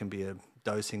that can be a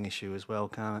dosing issue as well,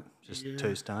 can't it? Just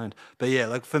too stoned. But yeah,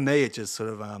 like for me, it just sort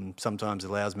of sometimes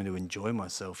allows me to enjoy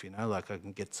myself. Like I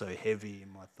can get so heavy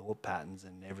in my thought patterns,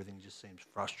 and everything just seems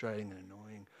frustrating and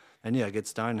annoying. And yeah, I get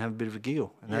stoned and have a bit of a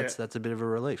giggle, and that's a bit of a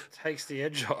relief. Takes the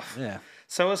edge off. Yeah.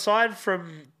 So aside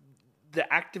from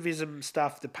the activism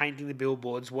stuff, the painting the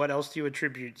billboards, what else do you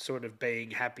attribute sort of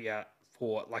being happier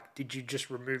for? Like, did you just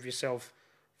remove yourself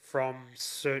from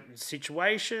certain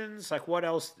situations? Like, what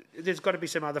else? There's got to be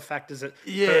some other factors that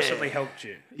personally helped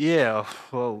you. Yeah,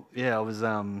 well, yeah, I was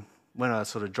when I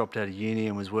sort of dropped out of uni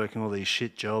and was working all these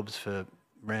shit jobs for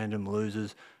random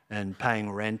losers and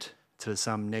paying rent to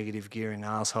some negative gearing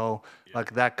asshole.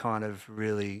 Like that kind of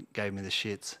really gave me the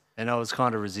shits. And I was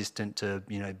kind of resistant to,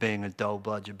 being a dull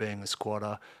bludger, being a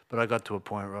squatter. But I got to a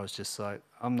point where I was just like,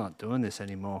 I'm not doing this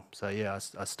anymore. So yeah,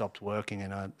 I stopped working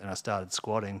and I started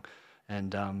squatting,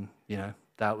 and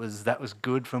that was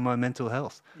good for my mental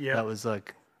health. Yeah, that was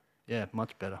like,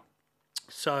 much better.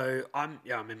 So I'm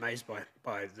amazed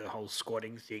by the whole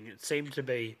squatting thing. It seemed to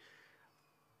be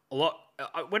a lot.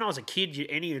 When I was a kid,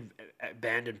 any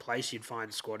abandoned place you'd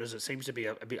find squatters. It seems to be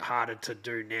a bit harder to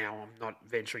do now. I'm not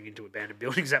venturing into abandoned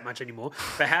buildings that much anymore.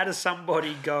 But how does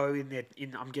somebody go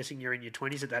I'm guessing you're in your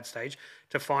 20s at that stage,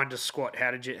 to find a squat?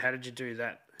 How did you do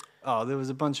that? Oh, there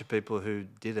was a bunch of people who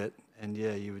did it, and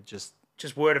yeah, you would just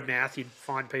word of mouth. You'd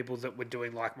find people that were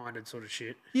doing like-minded sort of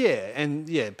shit. Yeah, and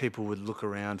yeah, people would look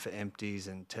around for empties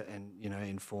and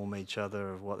inform each other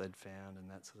of what they'd found and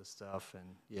that sort of stuff. And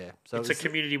yeah, so it's a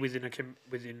community within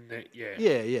the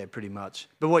Yeah, pretty much.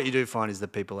 But what you do find is that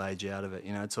people age out of it.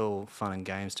 It's all fun and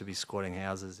games to be squatting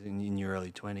houses in your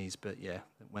early 20s, but yeah,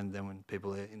 when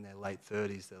people are in their late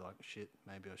 30s, they're like, shit,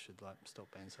 maybe I should stop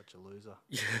being such a loser.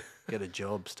 Get a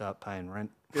job, start paying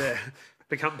rent. Yeah.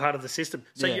 Become part of the system.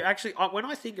 So you actually, when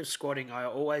I think of squatting, I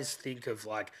always think of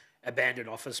like abandoned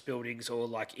office buildings or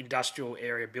like industrial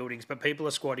area buildings, but people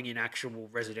are squatting in actual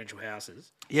residential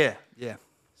houses. Yeah, yeah.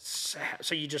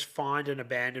 So you just find an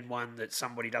abandoned one that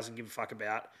somebody doesn't give a fuck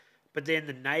about, but then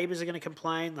the neighbours are going to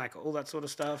complain, like all that sort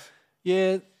of stuff.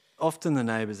 Yeah, often the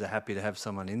neighbours are happy to have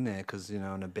someone in there because,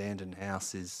 an abandoned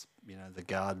house is, the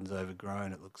garden's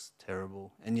overgrown, it looks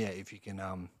terrible. And yeah, if you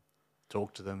can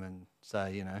talk to them and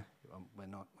say, we're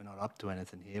not up to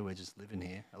anything here, we're just living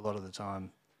here, a lot of the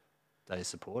time they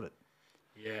support it.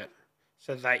 Yeah.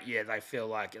 So they feel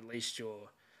like at least you're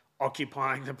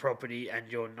occupying the property and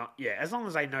you're not, as long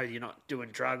as they know you're not doing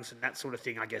drugs and that sort of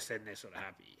thing, I guess then they're sort of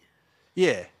happy.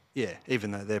 Yeah, yeah,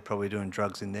 even though they're probably doing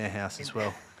drugs in their house as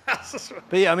well.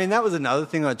 But yeah, I mean, that was another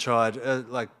thing I tried,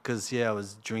 because I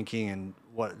was drinking and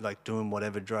doing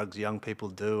whatever drugs young people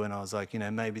do, and I was like,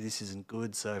 maybe this isn't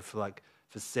good. So for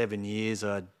 7 years,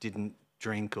 I didn't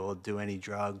drink or do any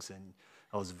drugs, and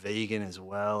I was vegan as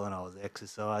well, and I was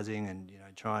exercising and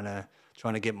trying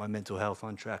to get my mental health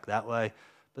on track that way.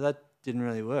 But that didn't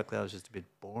really work. That was just a bit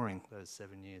boring, those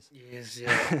 7 years. Yes,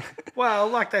 yeah. Well,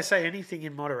 like they say, anything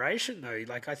in moderation, though.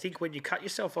 Like, I think when you cut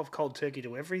yourself off cold turkey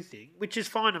to everything, which is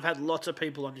fine. I've had lots of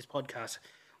people on this podcast.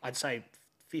 I'd say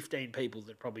 15 people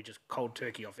that probably just cold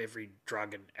turkey off every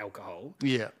drug and alcohol.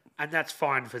 Yeah. And that's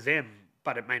fine for them,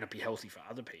 but it may not be healthy for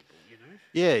other people,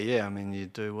 Yeah, yeah. I mean, you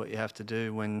do what you have to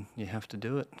do when you have to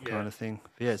do it, kind of thing.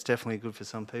 But yeah, it's definitely good for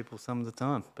some people some of the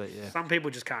time. But yeah. Some people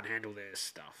just can't handle their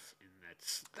stuff.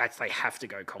 That's they have to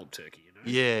go cold turkey,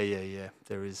 Yeah.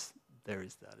 There is that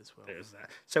as well. There's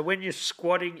that. So when you're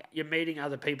squatting, you're meeting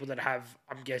other people that have,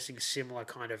 I'm guessing, similar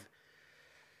kind of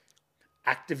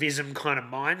activism kind of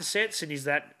mindsets. And is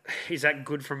that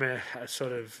good from a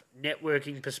sort of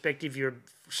networking perspective? You're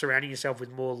surrounding yourself with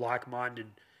more like-minded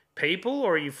people,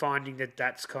 or are you finding that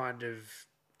that's kind of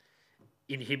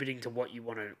inhibiting to what you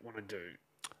want to do?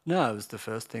 No, it was the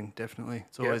first thing, definitely.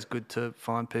 It's always good to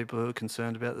find people who are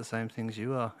concerned about the same things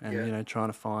you are and, trying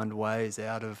to find ways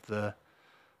out of the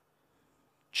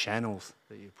channels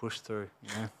that you push through,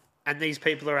 And these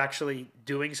people are actually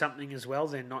doing something as well.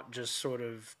 They're not just sort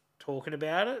of talking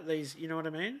about it. You know what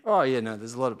I mean? Oh, yeah, no,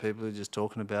 there's a lot of people who are just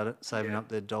talking about it, saving up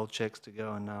their dole checks to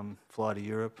go and fly to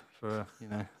Europe for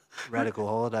a, radical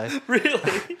holiday.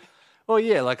 Really? Well,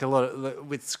 yeah, like a lot of,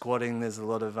 with squatting, there's a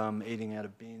lot of eating out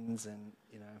of bins and,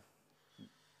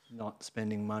 not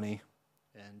spending money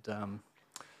and,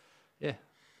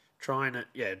 trying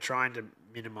to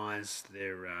minimise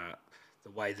their the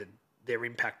way that their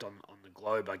impact on the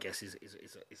globe, I guess, is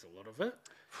a lot of it.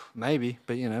 Maybe,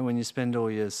 but when you spend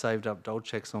all your saved up dole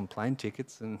checks on plane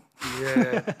tickets and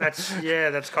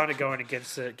that's kind of going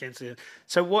against it.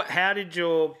 So how did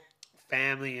your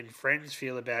family and friends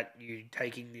feel about you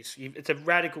taking this? It's a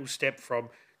radical step from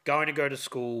going to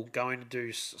school, going to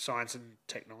do science and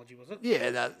technology, was it? Yeah,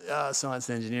 that science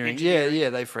and engineering. Yeah,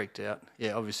 they freaked out.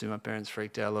 Yeah, obviously my parents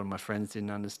freaked out. A lot of my friends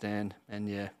didn't understand, and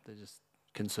they're just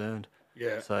concerned.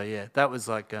 Yeah. So yeah, that was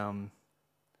like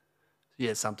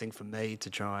something for me to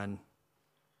try and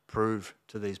prove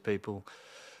to these people.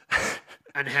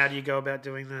 And how do you go about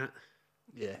doing that?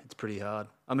 Yeah, it's pretty hard.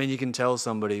 I mean, you can tell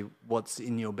somebody what's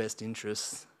in your best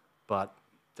interests, but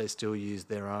they still use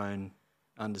their own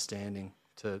understanding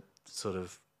to sort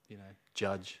of,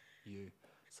 judge you.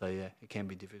 So, yeah, it can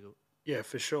be difficult. Yeah,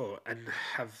 for sure. And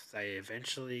have they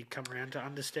eventually come around to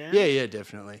understand? Yeah,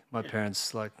 definitely. My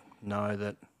parents, know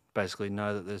that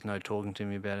there's no talking to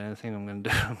me about anything I'm going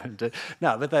to do.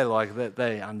 No, but they like that.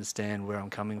 They understand where I'm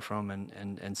coming from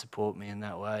and support me in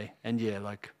that way. And,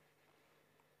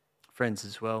 friends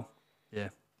as well. Yeah.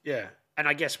 Yeah. And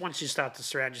I guess once you start to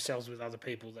surround yourselves with other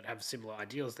people that have similar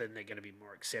ideals, then they're going to be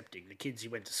more accepting. The kids you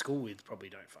went to school with probably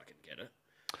don't fucking get it.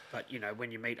 But,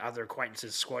 when you meet other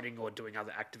acquaintances squatting or doing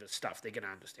other activist stuff, they're going to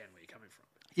understand where you're coming from.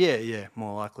 Yeah,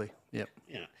 more likely. Yep.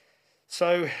 Yeah.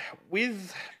 So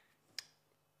with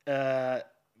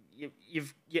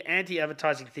your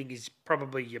anti-advertising thing is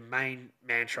probably your main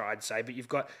mantra, I'd say, but you've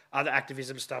got other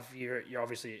activism stuff. You're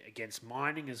obviously against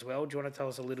mining as well. Do you want to tell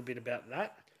us a little bit about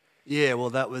that? Yeah, well,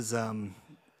 that was when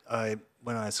I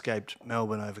escaped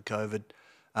Melbourne over COVID.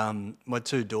 My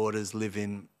two daughters live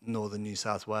in northern New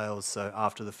South Wales, so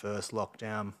after the first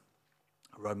lockdown,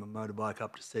 I rode my motorbike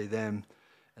up to see them,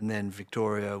 and then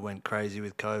Victoria went crazy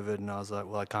with COVID, and I was like,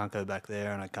 well, I can't go back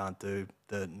there, and I can't do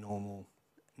the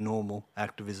normal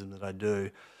activism that I do.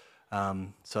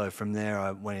 So from there, I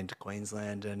went into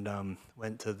Queensland and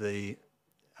went to the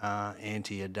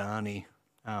anti-Adani.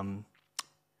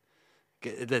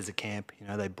 There's a camp,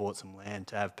 they bought some land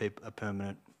to have a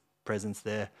permanent presence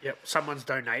there. Yep. Someone's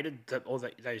donated or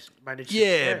they managed.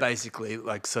 Yeah, basically,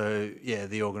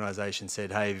 the organisation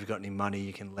said, hey, if you've got any money,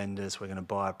 you can lend us. We're going to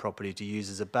buy a property to use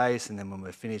as a base, and then when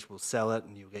we're finished, we'll sell it,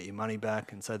 and you'll get your money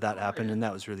back. And so that happened, and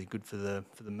that was really good for the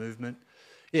movement.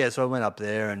 Yeah, so I went up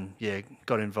there and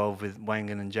got involved with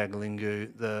Wangan and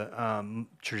Jagalingou, the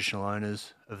traditional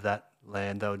owners of that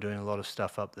land. They were doing a lot of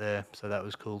stuff up there, so that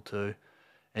was cool too.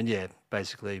 And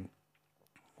basically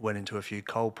went into a few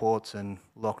coal ports and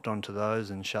locked onto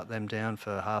those and shut them down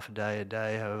for half a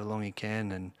day, however long you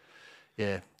can, and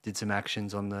did some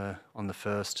actions on the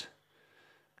first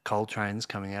coal trains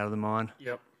coming out of the mine.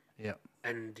 Yep.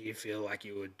 And do you feel like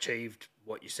you achieved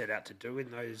what you set out to do in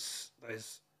those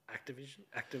activations?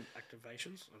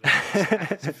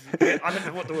 I don't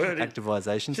know what the word is.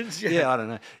 Activizations? Yeah, I don't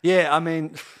know. Yeah, I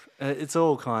mean, it's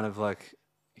all kind of like...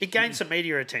 It gained some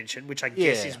media attention, which I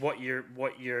guess is what you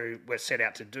were set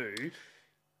out to do.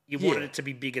 You wanted it to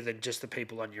be bigger than just the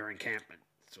people on your encampment,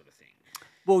 sort of thing.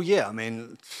 Well, yeah, I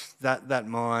mean, that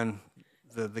mine,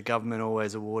 the government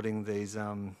always awarding these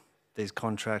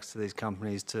contracts to these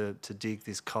companies to dig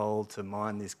this coal, to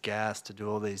mine this gas, to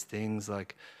do all these things.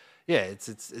 Like,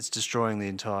 it's destroying the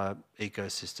entire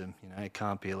ecosystem. You know, it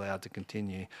can't be allowed to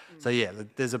continue. So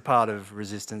there's a part of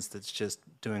resistance that's just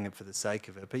doing it for the sake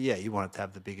of it. But you want it to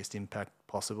have the biggest impact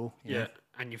possible. You know?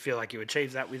 And you feel like you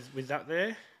achieved that with that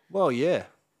there? Well, yeah.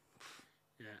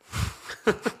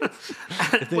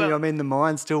 I mean, the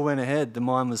mine still went ahead. The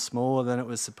mine was smaller than it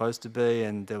was supposed to be,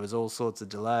 and there was all sorts of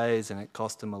delays, and it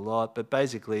cost them a lot. But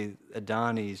basically,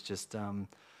 Adani's just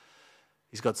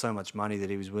he's got so much money that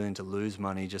he was willing to lose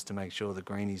money just to make sure the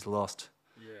greenies lost.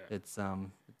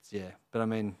 But I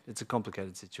mean, it's a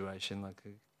complicated situation. Like,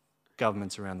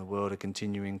 governments around the world are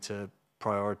continuing to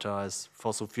prioritise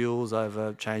fossil fuels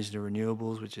over changing to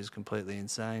renewables, which is completely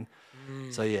insane.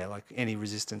 So like any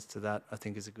resistance to that, I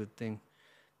think, is a good thing.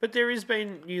 But there has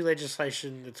been new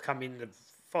legislation that's come in, the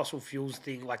fossil fuels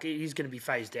thing, like it is going to be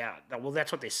phased out. Well,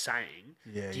 that's what they're saying.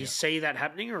 Do you see that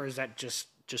happening, or is that just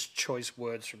choice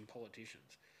words from politicians?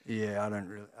 Yeah, I don't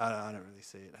really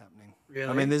see it happening. Really?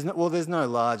 I mean, there's no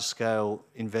large scale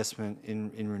investment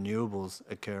in renewables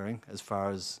occurring as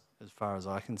far as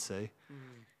I can see.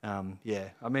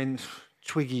 I mean,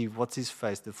 Twiggy, what's his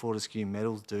face, the Fortescue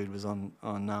Metals dude, was on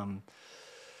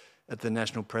at the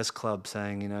National Press Club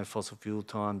saying, fossil fuel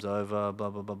time's over, blah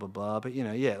blah blah blah blah. But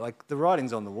like the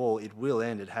writing's on the wall. It will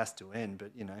end. It has to end.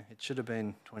 But it should have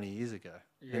been 20 years ago.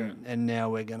 Yeah. And now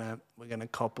we're gonna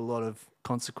cop a lot of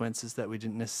consequences that we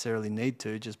didn't necessarily need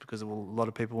to, just because a lot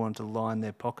of people wanted to line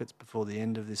their pockets before the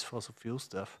end of this fossil fuel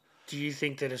stuff. Do you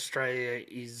think that Australia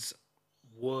is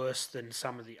worse than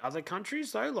some of the other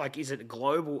countries, though? Like, is it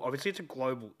global? Obviously, it's a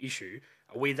global issue.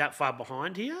 Are we that far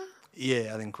behind here?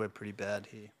 Yeah, I think we're pretty bad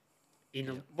here.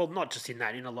 Well, not just in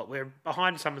that, in a lot. We're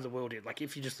behind some of the world. Like,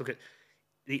 if you just look at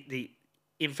the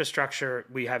infrastructure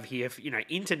we have here, for,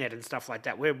 internet and stuff like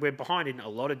that, we're behind in a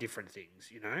lot of different things,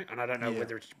 And I don't know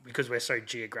whether it's because we're so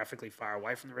geographically far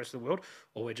away from the rest of the world,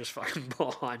 or we're just fucking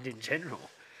behind in general.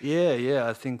 Yeah,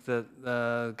 I think that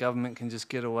the government can just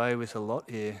get away with a lot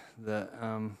here. That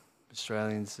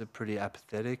Australians are pretty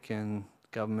apathetic, and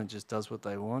government just does what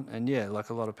they want. And like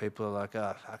a lot of people are like,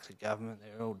 fuck the government,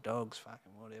 they're all dogs,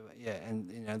 fucking whatever. Yeah,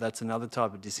 and that's another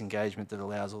type of disengagement that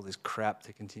allows all this crap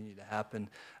to continue to happen.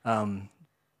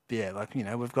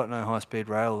 We've got no high-speed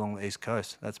rail along the East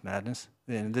Coast. That's madness.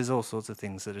 There's all sorts of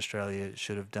things that Australia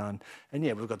should have done. And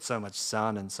we've got so much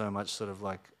sun and so much sort of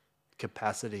like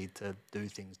capacity to do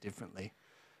things differently.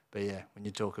 But when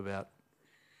you talk about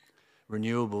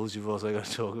renewables, you've also got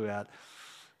to talk about,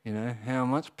 how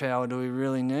much power do we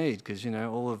really need? Because,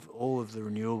 all of the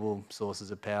renewable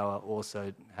sources of power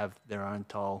also have their own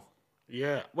toll.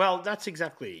 Yeah, well, that's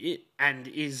exactly it. And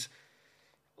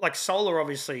like solar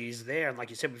obviously is there, and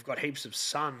like you said, we've got heaps of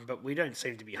sun, but we don't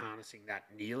seem to be harnessing that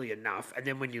nearly enough. And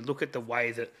then when you look at the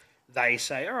way that they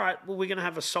say, all right, well, we're going to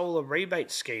have a solar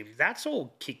rebate scheme, that's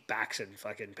all kickbacks and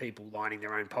fucking people lining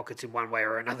their own pockets in one way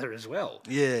or another as well.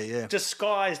 Yeah.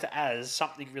 Disguised as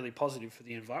something really positive for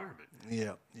the environment.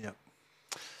 Yeah.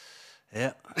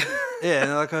 And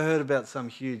like I heard about some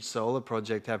huge solar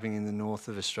project happening in the north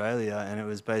of Australia, and it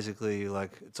was basically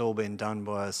like it's all been done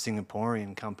by a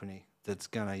Singaporean company that's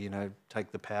going to,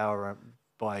 take the power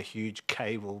by a huge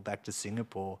cable back to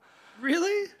Singapore.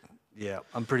 Really? Yeah,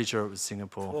 I'm pretty sure it was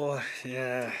Singapore. Oh,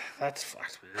 yeah, that's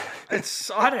fucked, man.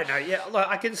 I don't know. Yeah, look,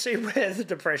 I can see where the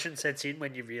depression sets in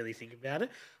when you really think about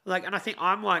it. Like, and I think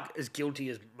I'm like as guilty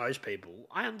as most people.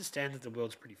 I understand that the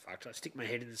world's pretty fucked. I stick my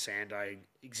head in the sand. I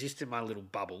exist in my little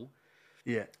bubble.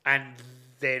 Yeah. And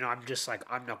then I'm just like,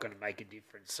 I'm not going to make a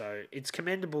difference. So it's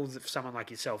commendable that for someone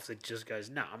like yourself that just goes,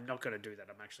 no, I'm not going to do that.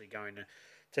 I'm actually going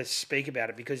to speak about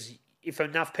it, because if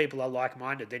enough people are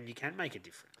like-minded, then you can make a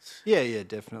difference. Yeah, yeah,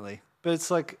 definitely. But it's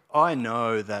like, I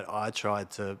know that I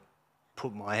tried to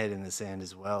put my head in the sand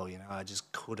as well. You know, I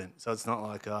just couldn't. So it's not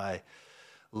like I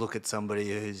look at somebody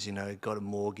who's, you know, got a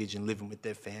mortgage and living with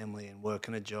their family and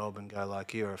working a job and go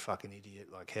like, you're a fucking idiot.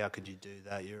 Like, how could you do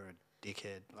that? You're a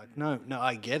dickhead. Like, no,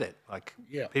 I get it. Like,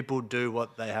 Yeah. people do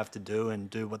what they have to do and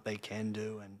do what they can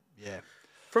do. And yeah.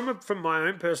 From my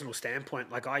own personal standpoint,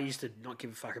 like, I used to not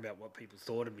give a fuck about what people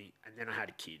thought of me, and then I had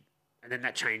a kid, and then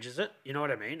that changes it. You know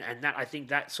what I mean? And that, I think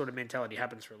that sort of mentality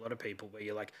happens for a lot of people, where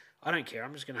you're like, I don't care.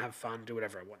 I'm just going to have fun, do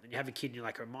whatever I want. Then you have a kid, and you're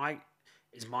like,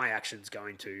 is my actions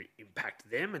going to impact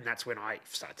them? And that's when I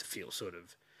start to feel sort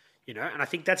of, you know. And I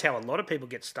think that's how a lot of people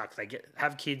get stuck. They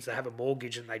have kids, they have a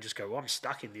mortgage, and they just go, well, I'm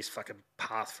stuck in this fucking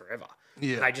path forever.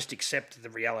 Yeah. And they just accept the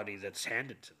reality that's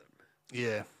handed to them.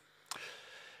 Yeah.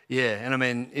 Yeah, and I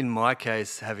mean, in my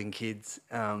case, having kids,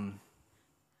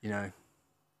 you know,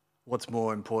 what's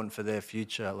more important for their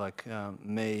future? Like,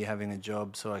 me having a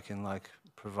job so I can, like,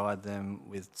 provide them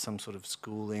with some sort of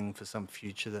schooling for some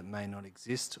future that may not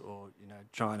exist, or, you know,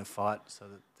 trying to fight so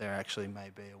that there actually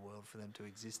may be a world for them to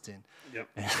exist in. Yep.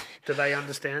 Do they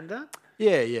understand that?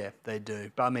 Yeah, they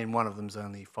do. But I mean, one of them's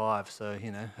only 5, so,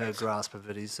 you know, her grasp of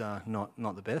it is not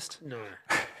the best. No.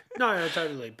 No,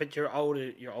 totally. But your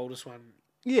oldest one.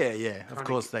 Yeah, of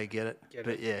course they get it.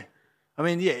 But yeah, I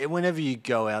mean, yeah, whenever you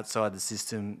go outside the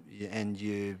system and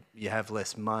you have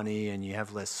less money and you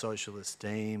have less social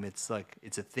esteem, it's like,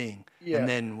 it's a thing. Yeah. And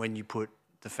then when you put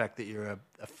the fact that you're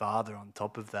a father on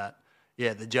top of that,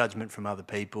 yeah, the judgment from other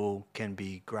people can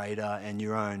be greater, and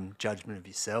your own judgment of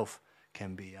yourself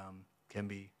can be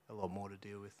a lot more to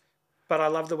deal with. But I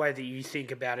love the way that you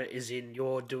think about it, is in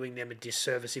you're doing them a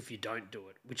disservice if you don't do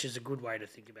it, which is a good way to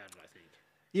think about it, I think.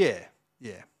 Yeah.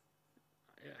 Yeah,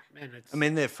 man. I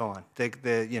mean, they're fine.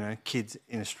 They're you know, kids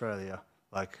in Australia,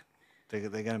 like, they're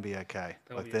going to be okay.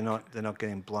 They're not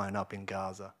getting blown up in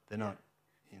Gaza. They're not,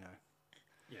 you know.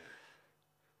 Yeah.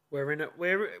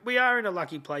 We are in a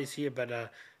lucky place here, but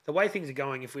the way things are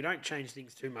going, if we don't change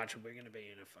things too much, we're going to be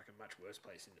in a fucking much worse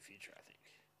place in the future, I think.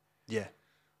 Yeah,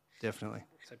 definitely.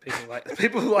 So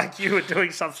people like you are doing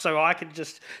stuff so I can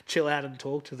just chill out and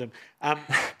talk to them.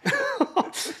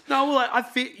 No, well, I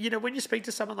feel, you know, when you speak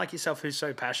to someone like yourself who's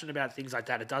so passionate about things like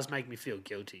that, it does make me feel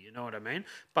guilty. You know what I mean?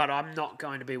 But I'm not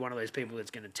going to be one of those people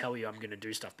that's going to tell you I'm going to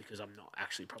do stuff because I'm not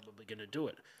actually probably going to do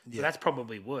it. Yeah. So that's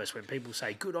probably worse when people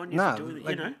say, "Good on you for doing it."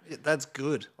 Like, you know, that's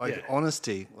good. Like,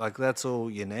 honesty, like, that's all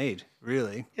you need,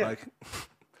 really. Yeah. Like,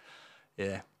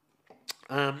 yeah.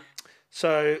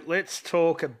 So let's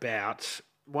talk about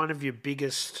one of your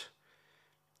biggest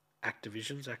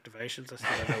activations. I still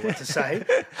don't know what to say.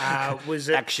 Was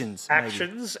it Actions?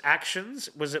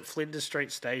 Was it Flinders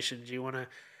Street Station? Do you want to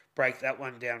break that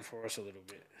one down for us a little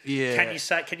bit? Yeah.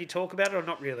 Can you talk about it or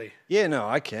not really? Yeah, no,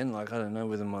 I can. Like, I don't know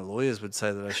whether my lawyers would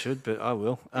say that I should, but I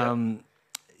will.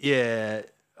 Yeah,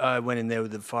 I went in there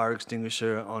with the fire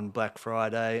extinguisher on Black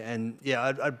Friday, and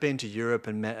yeah, I'd been to Europe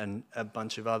and met a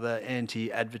bunch of other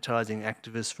anti-advertising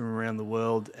activists from around the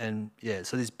world, and yeah,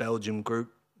 so this Belgium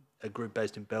group, a group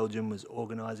based in Belgium, was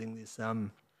organising this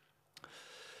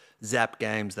Zap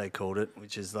Games, they called it,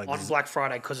 which is like on Black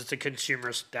Friday because it's a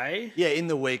consumerist day. Yeah, in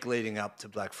the week leading up to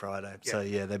Black Friday. Yeah. So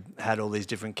yeah, they had all these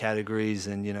different categories,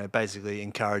 and, you know, basically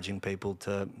encouraging people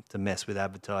to mess with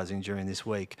advertising during this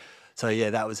week. So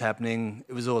yeah, that was happening.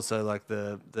 It was also like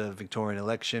the Victorian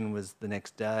election was the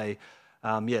next day.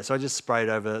 So I just sprayed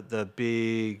over the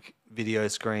big video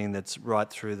screen that's right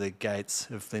through the gates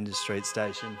of Flinders Street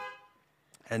Station,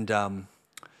 and did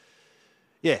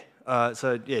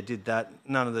that.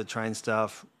 None of the train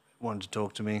staff wanted to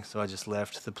talk to me, so I just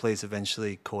left. The police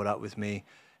eventually caught up with me,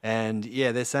 and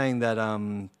yeah, they're saying that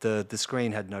the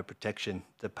screen had no protection.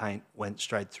 The paint went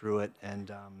straight through it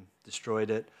and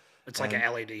destroyed it. It's like an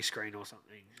LED screen or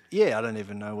something. Yeah, I don't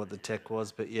even know what the tech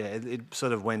was, but yeah, it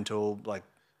sort of went all like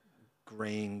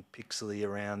green, pixely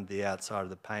around the outside of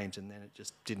the paint, and then it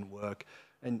just didn't work.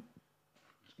 And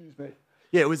excuse me.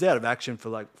 Yeah, it was out of action for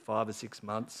like 5 or 6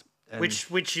 months. And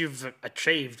which you've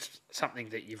achieved something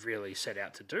that you've really set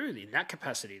out to do in that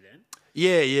capacity then.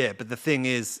 Yeah. But the thing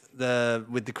is,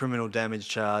 with the criminal damage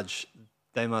charge,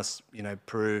 they must, you know,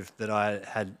 prove that I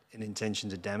had an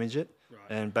intention to damage it. Right.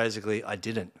 And basically I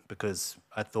didn't, because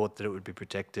I thought that it would be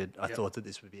protected. I thought that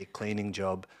this would be a cleaning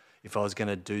job. If I was going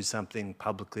to do something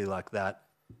publicly like that,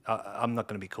 I'm not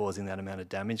going to be causing that amount of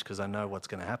damage, because I know what's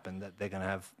going to happen, that they're going to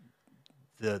have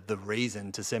the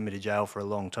reason to send me to jail for a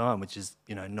long time, which is,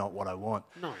 you know, not what I want.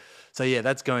 No. So yeah,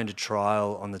 that's going to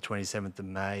trial on the 27th of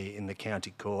May in the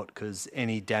county court, because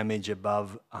any damage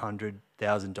above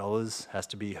 $100,000 has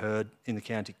to be heard in the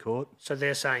county court. So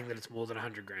they're saying that it's more than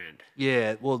 100 grand.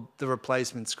 Yeah, well, the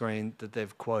replacement screen that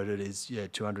they've quoted is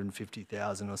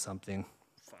 250,000 or something.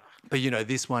 Fuck. But you know,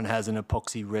 this one has an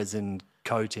epoxy resin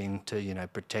coating to, you know,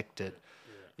 protect it.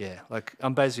 Yeah, like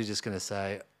I'm basically just going to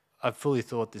say I fully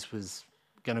thought this was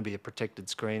going to be a protected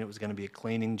screen. It was going to be a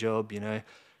cleaning job, you know.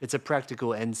 It's a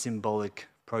practical and symbolic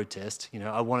protest. You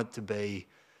know, I want it to be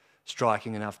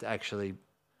striking enough to actually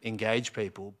engage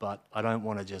people, but I don't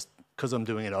want to just, because I'm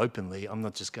doing it openly, I'm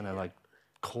not just going to like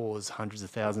cause hundreds of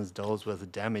thousands of dollars worth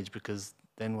of damage, because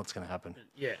then what's going to happen?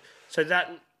 Yeah. So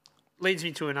that leads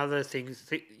me to another thing.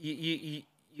 You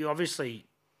obviously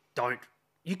don't,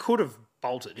 you could have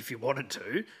bolted if you wanted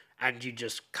to, and you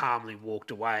just calmly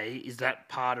walked away. Is that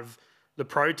part of the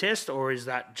protest, or is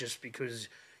that just because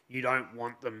you don't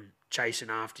want them chasing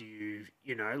after you,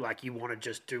 you know, like you want to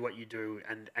just do what you do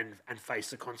and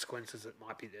face the consequences that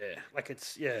might be there? Like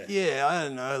it's, yeah. Yeah, I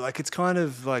don't know. Like it's kind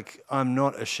of like I'm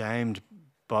not ashamed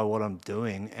by what I'm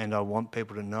doing, and I want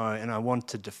people to know, and I want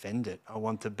to defend it. I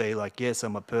want to be like, yes,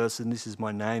 I'm a person. This is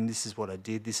my name. This is what I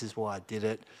did. This is why I did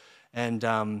it. And,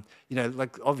 you know,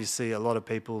 like obviously a lot of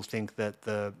people think that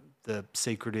the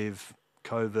secretive,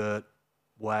 covert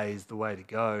way is the way to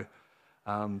go.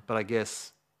 But I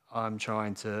guess I'm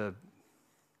trying to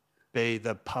be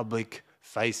the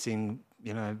public-facing,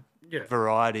 you know,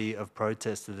 variety of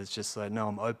protester that's just like, no,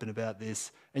 I'm open about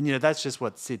this. And, you know, that's just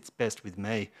what sits best with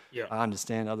me. Yeah. I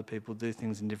understand other people do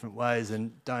things in different ways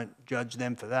and don't judge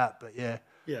them for that. But, yeah,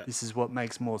 this is what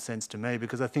makes more sense to me,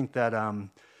 because I think that,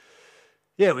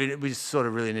 we sort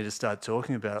of really need to start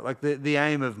talking about it. Like the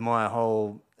aim of my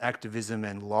whole activism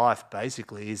and life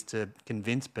basically is to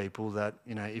convince people that,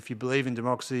 you know, if you believe in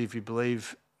democracy, if you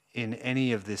believe in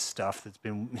any of this stuff that's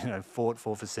been, you know, fought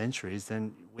for centuries,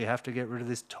 then we have to get rid of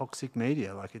this toxic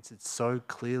media. Like it's so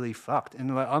clearly fucked.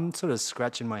 And like I'm sort of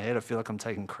scratching my head. I feel like I'm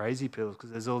taking crazy pills, because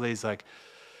there's all these like,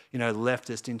 you know,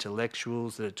 leftist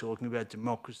intellectuals that are talking about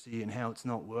democracy and how it's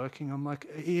not working. I'm like,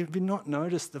 have you not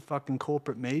noticed the fucking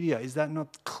corporate media? Is that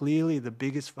not clearly the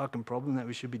biggest fucking problem that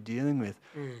we should be dealing with?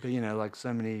 But, you know, like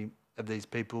so many of these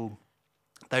people,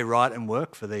 they write and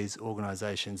work for these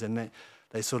organisations, and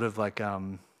they sort of like,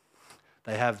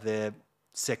 they have their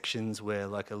sections where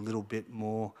like a little bit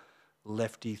more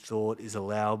lefty thought is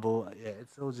allowable. Yeah,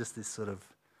 it's all just this sort of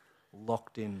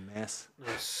locked in mess.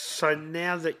 So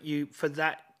now that for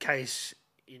that case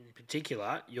in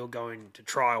particular, you're going to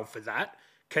trial for that,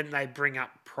 can they bring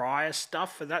up prior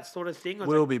stuff for that sort of thing?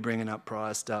 We'll be bringing up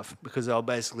prior stuff, because I'll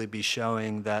basically be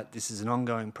showing that this is an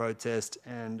ongoing protest,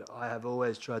 and I have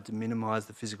always tried to minimise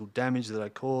the physical damage that I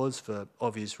cause for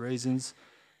obvious reasons,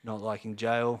 not liking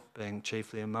jail being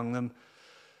chiefly among them.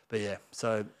 But yeah,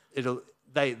 so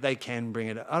they can bring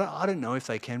it up. I don't know if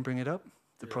they can bring it up,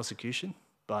 the prosecution,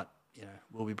 but you know,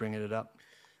 we'll be bringing it up.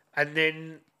 And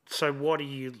then, so what are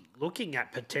you looking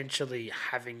at potentially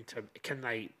having to?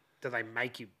 Do they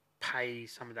make you pay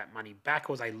some of that money back,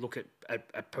 or they look at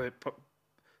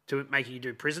to making you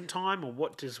do prison time, or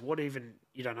what even,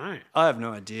 you don't know? I have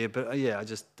no idea, but yeah, I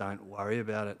just don't worry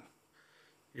about it.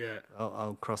 Yeah,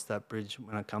 I'll cross that bridge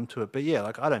when I come to it. But yeah,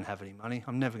 like I don't have any money.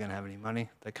 I'm never going to have any money.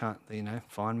 They can't, you know,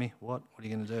 fine me. What are you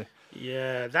going to do?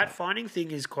 Yeah, that fining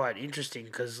thing is quite interesting,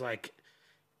 because like,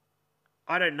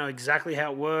 I don't know exactly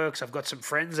how it works. I've got some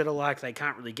friends that are like, they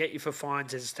can't really get you for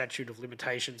fines. There's a statute of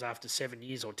limitations after 7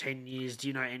 years or 10 years. Do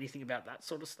you know anything about that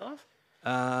sort of stuff?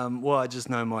 Well, I just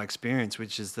know my experience,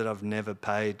 which is that I've never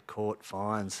paid court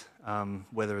fines,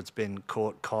 whether it's been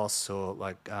court costs or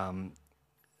like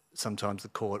sometimes the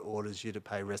court orders you to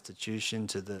pay restitution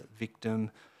to the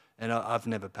victim, and I've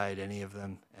never paid any of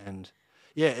them. And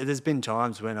yeah, there's been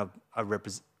times when I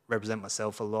represent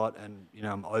myself a lot, and you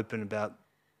know, I'm open about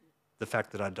the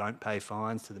fact that I don't pay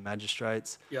fines to the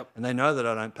magistrates. Yep. And they know that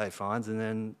I don't pay fines, and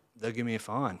then they'll give me a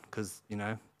fine because, you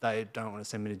know, they don't want to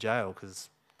send me to jail because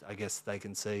I guess they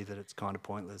can see that it's kind of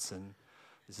pointless and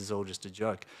this is all just a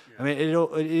joke. Yeah. I mean,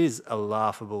 it is a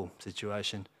laughable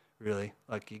situation, really.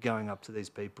 Like, you're going up to these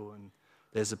people and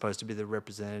they're supposed to be the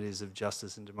representatives of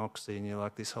justice and democracy, and you're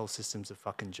like, this whole system's a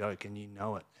fucking joke, and you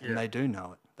know it. And they do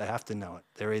know it. They have to know it.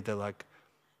 They're either like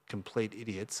complete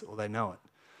idiots or they know it.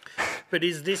 But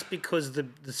is this because the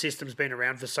system's been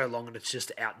around for so long and it's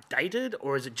just outdated,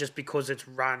 or is it just because it's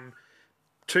run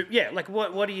to like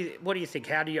what do you think?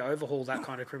 How do you overhaul that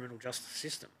kind of criminal justice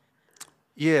system?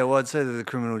 Yeah, well, I'd say that the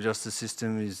criminal justice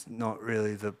system is not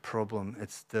really the problem.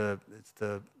 It's the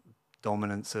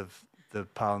dominance of the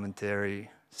parliamentary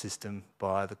system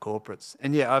by the corporates.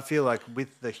 And yeah, I feel like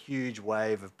with the huge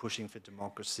wave of pushing for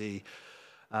democracy,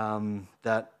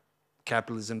 that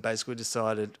capitalism basically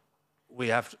decided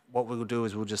what we'll do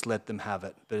is we'll just let them have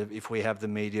it. But if we have the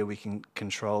media, we can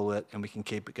control it and we can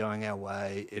keep it going our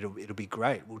way. It'll be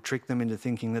great. We'll trick them into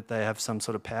thinking that they have some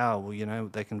sort of power. Well, you know,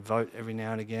 they can vote every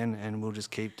now and again, and we'll just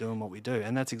keep doing what we do.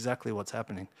 And that's exactly what's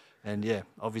happening. And yeah,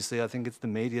 obviously, I think it's the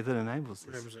media that enables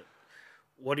this.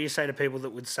 What do you say to people that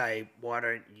would say, why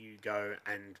don't you go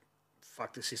and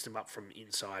fuck the system up from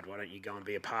inside? Why don't you go and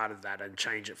be a part of that and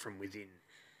change it from within?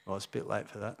 Well, it's a bit late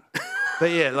for that.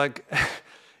 But yeah, like...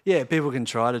 Yeah, people can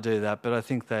try to do that, but I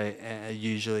think they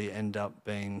usually end up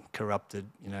being corrupted.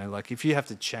 You know, like if you have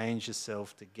to change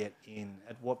yourself to get in,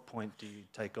 at what point do you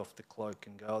take off the cloak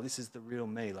and go, oh, this is the real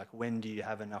me? Like when do you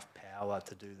have enough power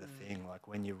to do the thing? Like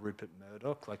when you're Rupert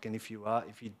Murdoch? Like, and if you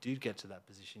do get to that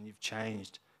position, you've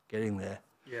changed getting there.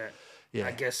 Yeah.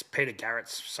 I guess Peter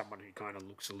Garrett's someone who kind of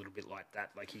looks a little bit like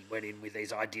that. Like he went in with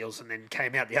these ideals and then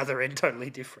came out the other end totally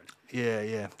different.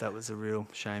 Yeah, that was a real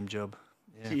shame job.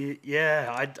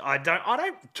 Yeah, I don't.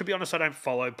 To be honest, I don't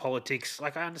follow politics.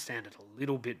 Like I understand it a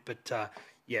little bit, but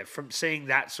yeah, from seeing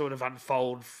that sort of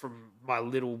unfold from my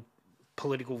little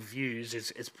political views,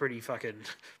 it's pretty like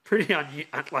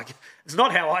it's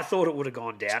not how I thought it would have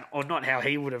gone down, or not how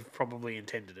he would have probably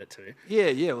intended it to.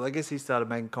 Yeah. Well, I guess he started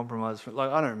making compromises.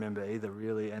 Like I don't remember either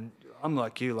really, and I'm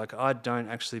like you. Like I don't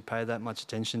actually pay that much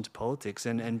attention to politics,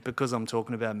 and because I'm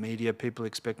talking about media, people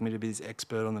expect me to be this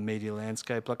expert on the media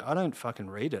landscape. Like I don't fucking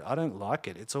read it. I don't like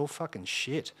it. It's all fucking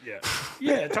shit.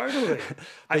 Yeah, totally.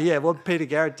 But yeah, what Peter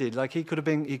Garrett did, like he could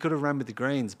have run with the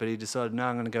Greens, but he decided no,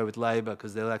 I'm going to go with Labor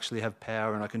because they'll actually have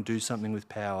power and I can do something with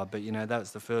power. But you know that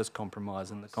was the first compromise,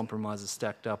 and the compromises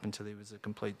stacked up until he was a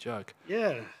complete joke.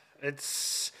 Yeah, and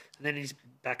then he's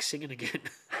back singing again.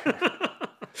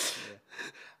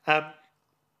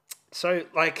 So,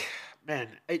 like, man,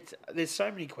 there's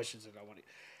so many questions that I want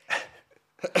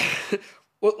to...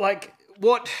 Well, like,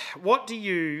 what do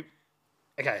you...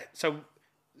 Okay, so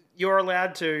you're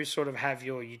allowed to sort of have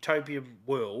your utopian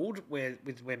world where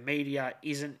media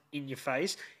isn't in your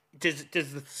face. Does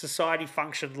the society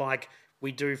function like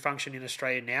we do function in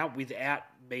Australia now without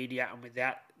media and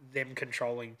without them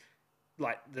controlling,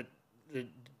 like, the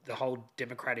whole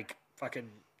democratic fucking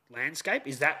landscape?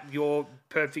 Is that your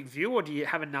perfect view, or do you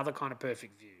have another kind of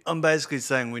perfect view? I'm basically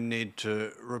saying we need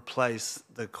to replace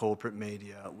the corporate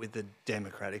media with the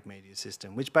democratic media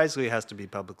system, which basically has to be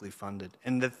publicly funded.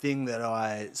 And the thing that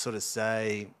I sort of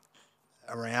say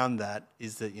around that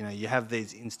is that, you know, you have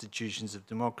these institutions of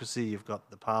democracy, you've got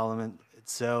the parliament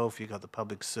itself, you've got the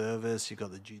public service, you've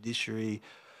got the judiciary.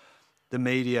 The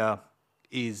media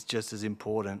is just as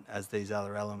important as these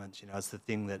other elements. You know, it's the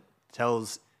thing that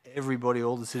tells everybody,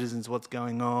 all the citizens, what's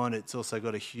going on. It's also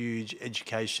got a huge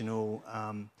educational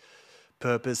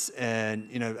purpose and,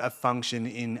 you know, a function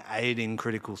in aiding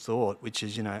critical thought, which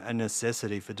is, you know, a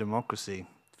necessity for democracy,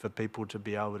 for people to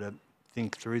be able to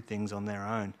think through things on their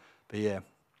own. But yeah,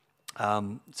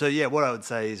 so yeah, what I would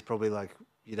say is probably like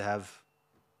you'd have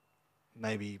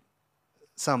maybe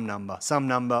some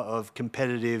number of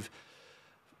competitive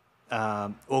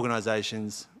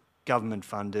organisations, government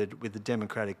funded, with a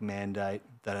democratic mandate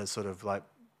that are sort of like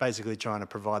basically trying to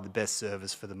provide the best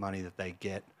service for the money that they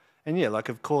get. And yeah, like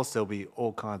of course there'll be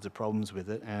all kinds of problems with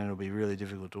it, and it'll be really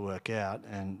difficult to work out.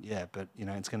 And yeah, but you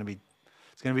know, it's going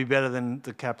to be better than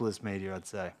the capitalist media, I'd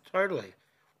say. Totally.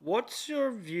 What's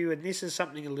your view? And this is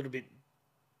something a little bit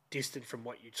distant from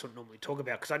what you sort of normally talk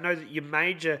about, because I know that your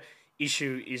major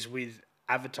issue is with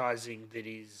advertising that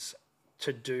is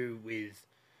to do with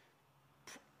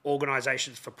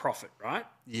organisations for profit, right?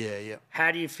 Yeah.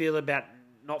 How do you feel about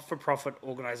not-for-profit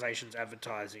organisations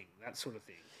advertising, that sort of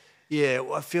thing? Yeah,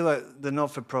 well, I feel like the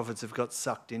not-for-profits have got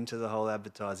sucked into the whole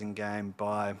advertising game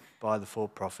by the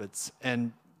for-profits.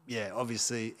 And yeah,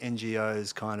 obviously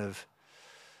NGOs kind of,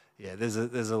 yeah, there's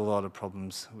a lot of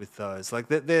problems with those. Like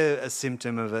they're a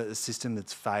symptom of a system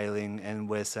that's failing, and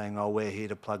we're saying, oh, we're here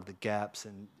to plug the gaps,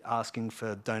 and asking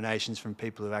for donations from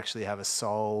people who actually have a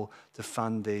soul to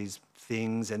fund these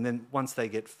things. And then once they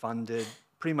get funded,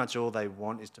 pretty much all they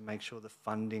want is to make sure the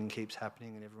funding keeps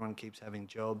happening and everyone keeps having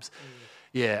jobs.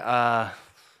 Yeah,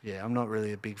 I'm not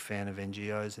really a big fan of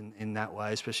NGOs in that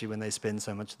way, especially when they spend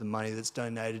so much of the money that's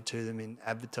donated to them in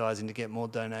advertising to get more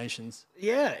donations.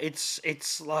 Yeah,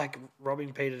 it's like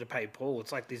robbing Peter to pay Paul.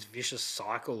 It's like this vicious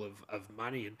cycle of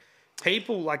money. And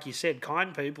people, like you said,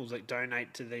 kind people that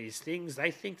donate to these things,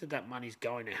 they think that money's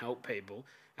going to help people.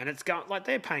 and it's going like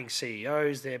they're paying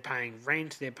CEOs, they're paying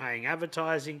rent, they're paying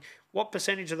advertising. What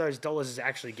percentage of those dollars is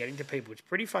actually getting to people? It's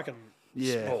pretty fucking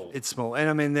small. It's small. And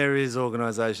I mean, there is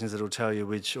organisations that will tell you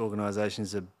which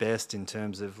organisations are best in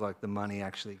terms of like the money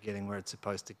actually getting where it's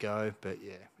supposed to go. But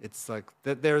yeah, it's like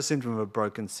they're a symptom of a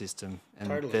broken system, and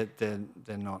Totally.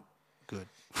 they're not good.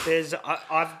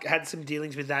 I've had some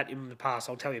dealings with that in the past.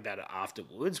 I'll tell you about it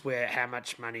afterwards, where how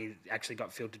much money actually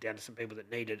got filtered down to some people that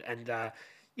need it, and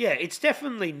yeah, it's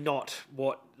definitely not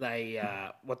what they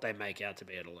make out to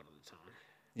be at a lot of the time.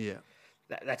 Yeah.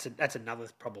 That's another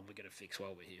problem we're going to fix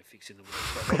while we're here, fixing the world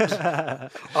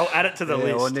problems. I'll add it to the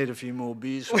list. I need a few more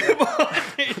beers.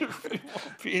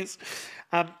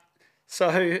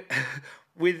 So,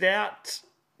 without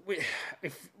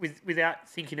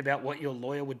thinking about what your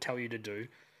lawyer would tell you to do,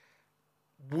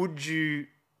 will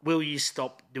you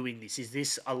stop doing this? Is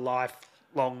this a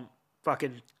lifelong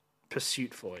fucking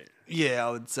pursuit for you? Yeah,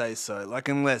 I would say so. Like,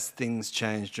 unless things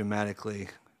change dramatically,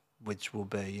 which will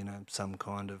be, some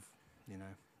kind of,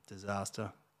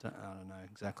 disaster. I don't know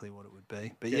exactly what it would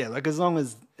be, but yeah, like as long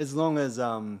as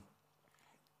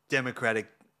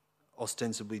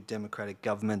ostensibly democratic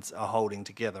governments are holding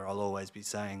together, I'll always be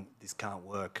saying this can't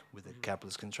work with a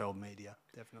capitalist-controlled media.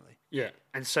 Definitely. Yeah,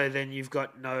 and so then you've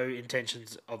got no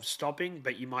intentions of stopping,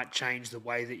 but you might change the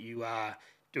way that you are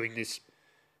doing this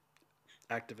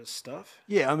activist stuff.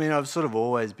 Yeah, I mean, I've sort of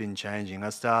always been changing.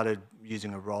 I started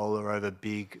using a roller over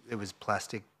it was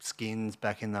plastic skins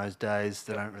back in those days.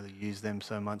 They don't really use them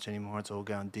so much anymore. It's all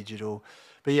going digital.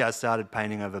 But yeah, I started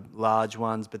painting over large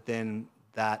ones, but then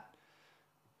that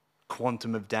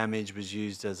quantum of damage was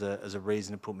used as a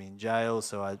reason to put me in jail.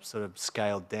 So I sort of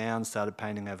scaled down, started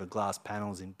painting over glass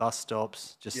panels in bus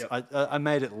stops. I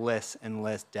made it less and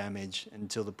less damage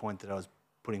until the point that I was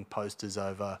putting posters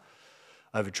over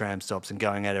tram stops and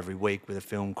going out every week with a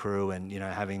film crew and,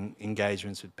 having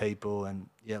engagements with people. And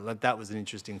yeah, like that was an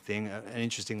interesting thing, an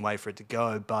interesting way for it to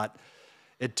go. But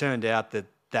it turned out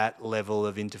that level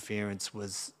of interference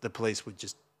the police would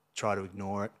just try to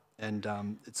ignore it. And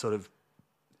it sort of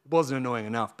wasn't annoying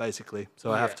enough, basically.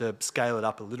 So I have to scale it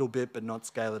up a little bit, but not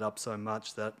scale it up so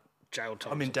much that jail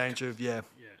time. I'm in danger of, Yeah.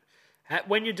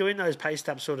 When you're doing those paste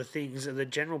up sort of things, the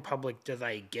general public, do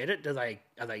they get it? Are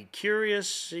they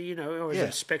curious? Or is it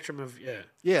a spectrum of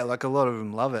Yeah, like a lot of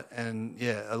them love it, and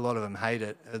a lot of them hate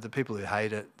it. The people who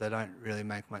hate it, they don't really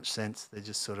make much sense. They're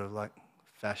just sort of like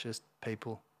fascist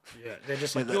people. Yeah, they're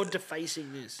just like, you're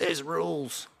defacing this. There's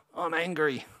rules. I'm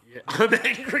angry. Yeah, I'm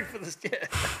angry for this. Yeah,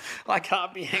 I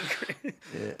can't be angry.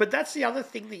 Yeah. But that's the other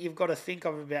thing that you've got to think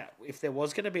of about if there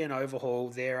was going to be an overhaul.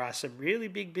 There are some really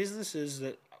big businesses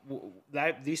that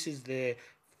this is their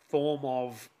form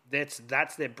of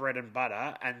that's their bread and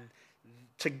butter, and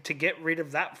to get rid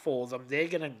of that for them, they're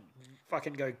gonna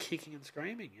fucking go kicking and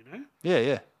screaming.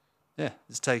 Yeah.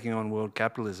 It's taking on world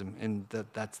capitalism, and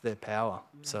that's their power.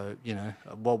 So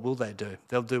what will they do?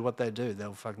 They'll do what they do.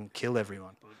 They'll fucking kill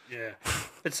everyone. Yeah,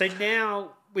 but so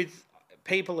now with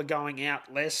people are going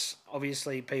out less.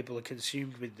 Obviously, people are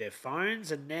consumed with their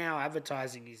phones, and now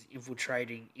advertising is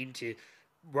infiltrating into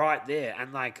right there.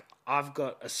 And like, I've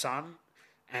got a son,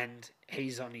 and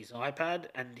he's on his iPad,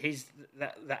 and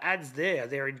the ads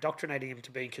they're indoctrinating him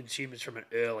to being consumers from an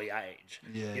early age.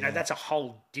 Yeah, that's a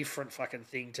whole different fucking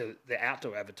thing to the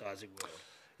outdoor advertising world.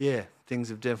 Yeah, things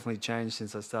have definitely changed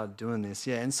since I started doing this.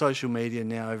 Yeah, and social media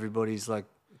now, everybody's like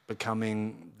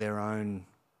becoming their own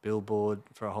billboard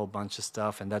for a whole bunch of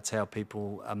stuff, and that's how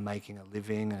people are making a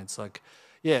living. And it's like,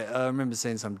 I remember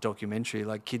seeing some documentary,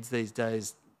 like kids these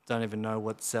days don't even know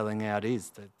what selling out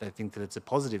is. They think that it's a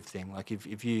positive thing. Like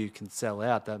if you can sell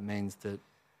out, that means that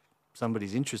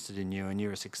somebody's interested in you and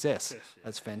you're a success. Yes, yeah.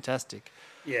 That's fantastic.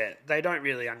 Yeah, they don't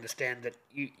really understand that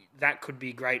that could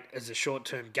be great as a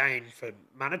short-term gain for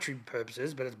monetary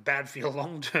purposes, but it's bad for your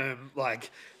long-term,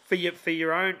 like for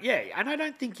your own. Yeah, and I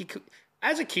don't think you could.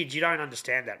 As a kid, you don't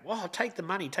understand that. Well, take the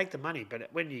money. But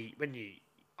when you're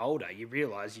older, you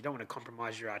realise you don't want to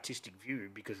compromise your artistic view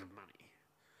because of money.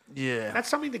 Yeah. That's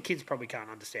something the kids probably can't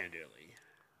understand early.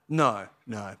 No.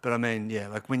 But I mean,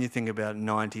 like when you think about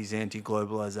 90s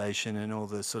anti-globalisation and all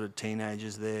the sort of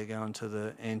teenagers there going to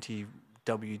the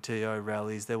anti-WTO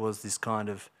rallies, there was this kind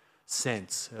of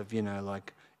sense of,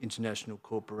 like international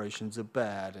corporations are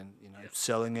bad and,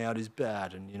 selling out is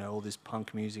bad and, all this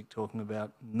punk music talking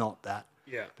about not that.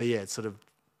 Yeah. But yeah, it's sort of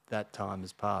that time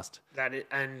has passed.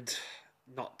 And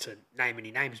not to name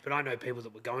any names, but I know people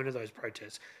that were going to those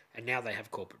protests and now they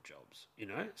have corporate jobs,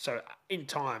 So in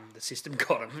time, the system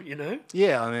got them,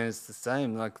 Yeah, I mean, it's the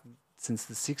same. Like since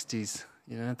the 60s,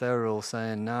 they were all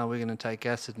saying, no, we're going to take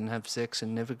acid and have sex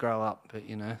and never grow up. But,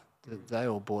 They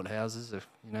all bought houses,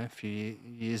 a few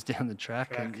years down the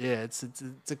track. And yeah, it's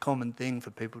a common thing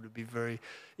for people to be very,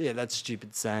 that's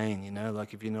stupid saying,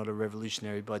 like if you're not a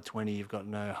revolutionary by 20, you've got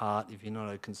no heart. If you're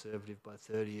not a conservative by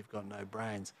 30, you've got no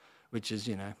brains, which is,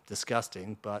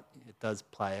 disgusting, but it does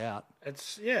play out.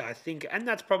 I think, and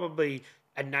that's probably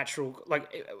a natural,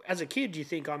 like as a kid, you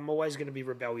think I'm always going to be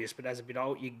rebellious, but as a bit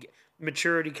old,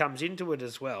 maturity comes into it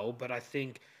as well. But I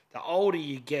think the older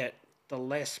you get, the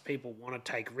less people want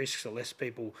to take risks, the less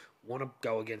people want to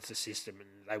go against the system, and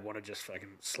they want to just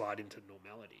fucking slide into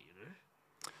normality,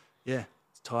 Yeah,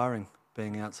 it's tiring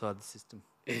being outside the system.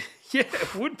 Yeah,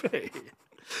 it would be.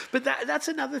 But that's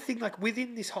another thing, like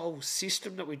within this whole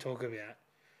system that we talk about,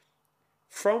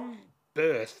 from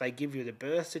birth, they give you the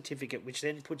birth certificate, which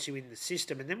then puts you in the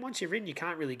system, and then once you're in, you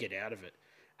can't really get out of it.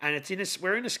 And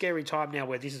we're in a scary time now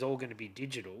where this is all going to be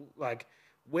digital. Like,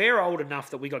 we're old enough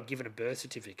that we got given a birth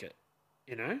certificate,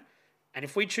 and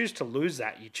if we choose to lose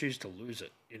that, you choose to lose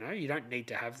it. You don't need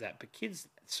to have that. But kids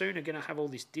soon are going to have all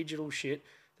this digital shit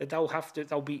that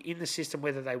they'll be in the system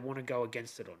whether they want to go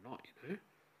against it or not.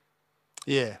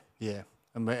 Yeah.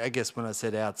 I mean, I guess when I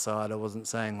said outside, I wasn't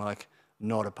saying like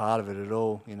not a part of it at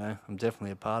all. I'm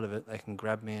definitely a part of it. They can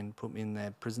grab me and put me in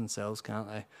their prison cells, can't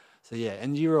they? So yeah,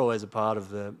 and you're always a part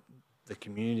of the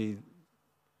community,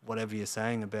 whatever you're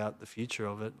saying about the future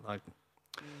of it, like.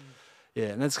 Yeah,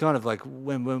 and it's kind of like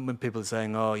when people are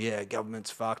saying, oh, yeah,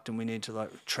 government's fucked and we need to,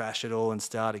 like, trash it all and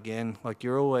start again, like,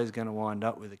 you're always going to wind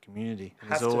up with a community.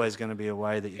 There's always going to be a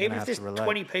way that you're going to have to relate.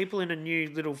 Even if there's 20 people in a new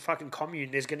little fucking commune,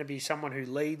 there's going to be someone who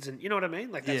leads and, you know what I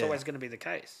mean? Like, that's always going to be the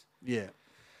case. Yeah.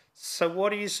 So what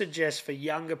do you suggest for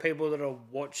younger people that are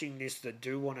watching this that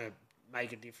do want to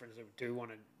make a difference, that do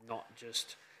want to not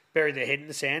just bury their head in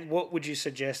the sand? What would you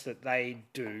suggest that they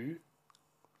do?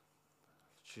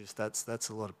 Jeez, that's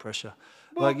a lot of pressure.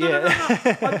 Well, no.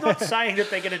 I'm not saying that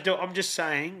they're going to do it. I'm just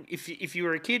saying if you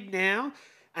were a kid now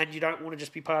and you don't want to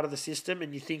just be part of the system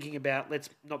and you're thinking about let's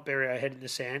not bury our head in the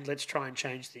sand, let's try and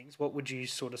change things, what would you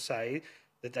sort of say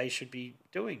that they should be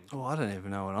doing? Oh, I don't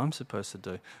even know what I'm supposed to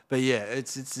do. But yeah,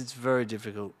 it's very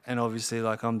difficult. And obviously,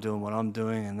 like, I'm doing what I'm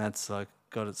doing, and that's like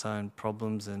got its own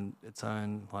problems and its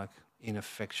own like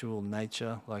ineffectual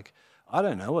nature. Like, I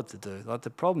don't know what to do. Like, the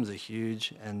problems are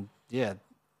huge, and yeah,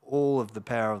 all of the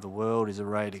power of the world is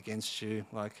arrayed against you.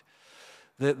 Like,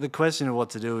 the question of what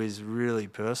to do is really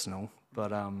personal.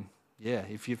 But yeah,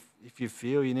 if you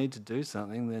feel you need to do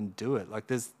something, then do it. Like,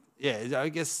 I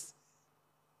guess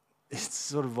it's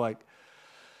sort of like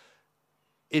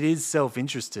it is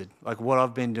self-interested. Like, what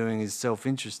I've been doing is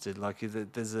self-interested. Like,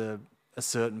 there's a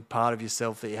certain part of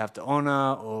yourself that you have to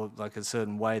honour, or like a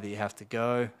certain way that you have to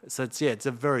go. So it's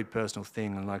a very personal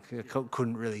thing, and like I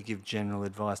couldn't really give general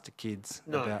advice to kids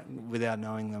without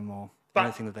knowing them or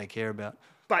anything that they care about.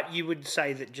 But you would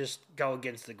say that just go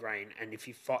against the grain, and if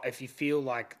you feel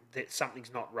like that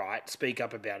something's not right, speak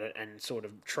up about it and sort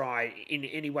of try in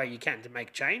any way you can to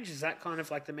make change. Is that kind of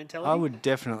like the mentality? I would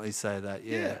definitely say that,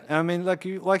 yeah. I mean, like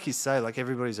you say, like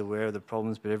everybody's aware of the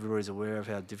problems, but everybody's aware of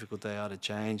how difficult they are to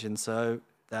change, and so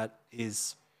that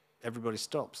is everybody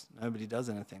stops. Nobody does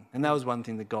anything, and that was one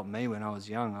thing that got me when I was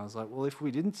young. I was like, well, if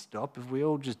we didn't stop, if we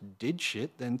all just did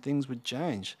shit, then things would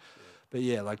change. Yeah. But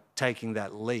yeah, like taking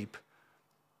that leap,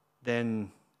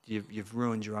 then you've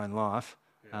ruined your own life.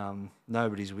 Yeah.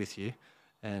 Nobody's with you,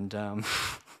 and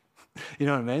you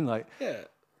know what I mean. Like, yeah.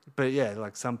 But yeah,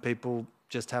 like some people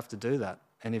just have to do that,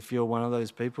 and if you're one of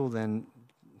those people, then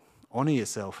honour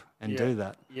yourself and do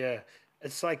that. Yeah,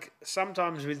 it's like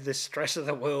sometimes with the stress of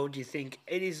the world, you think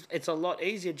it's a lot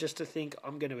easier just to think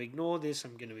I'm going to ignore this,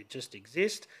 I'm going to just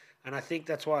exist, and I think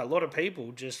that's why a lot of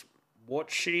people just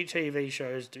watch shitty TV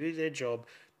shows, do their job.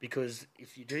 Because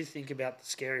if you do think about the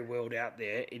scary world out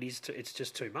there, it's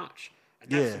just too much.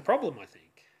 And that's the problem, I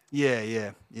think.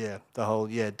 Yeah. The whole,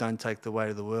 don't take the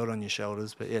weight of the world on your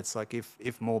shoulders. But yeah, it's like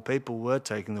if more people were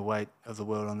taking the weight of the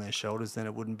world on their shoulders, then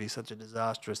it wouldn't be such a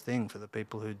disastrous thing for the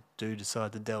people who do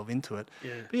decide to delve into it.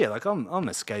 Yeah. But yeah, like I'm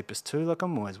escapist too. Like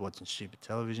I'm always watching stupid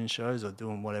television shows or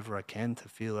doing whatever I can to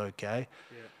feel okay.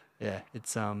 Yeah,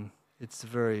 it's a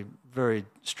very, very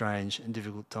strange and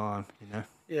difficult time,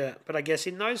 Yeah, but I guess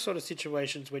in those sort of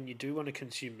situations when you do want to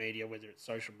consume media, whether it's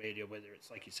social media, whether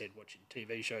it's, like you said, watching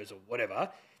TV shows or whatever,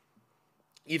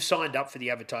 you've signed up for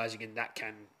the advertising, and that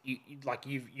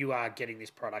you are getting this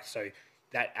product, so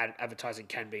that advertising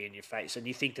can be in your face. And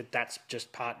you think that that's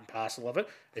just part and parcel of it?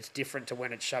 It's different to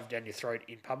when it's shoved down your throat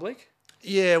in public?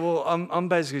 Yeah, well, I'm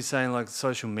basically saying, like,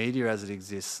 social media as it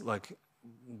exists, like,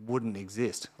 wouldn't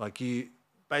exist. Like,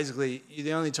 basically,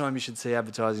 the only time you should see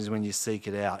advertising is when you seek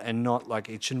it out, and not like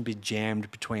it shouldn't be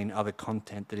jammed between other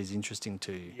content that is interesting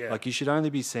to you. Yeah. Like you should only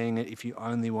be seeing it if you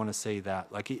only want to see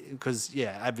that. Like, because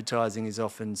advertising is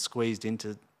often squeezed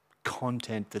into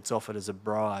content that's offered as a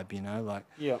bribe. You know, like,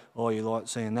 oh, you like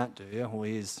seeing that, do you? Well,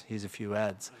 here's a few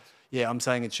ads. Yeah, I'm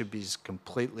saying it should be just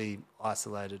completely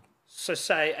isolated. So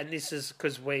say, and this is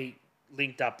because we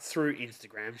linked up through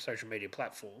Instagram, social media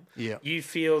platform. Yeah. You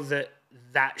feel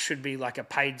that should be like a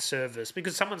paid service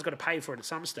because someone's got to pay for it at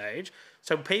some stage.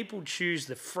 So people choose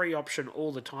the free option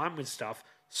all the time with stuff,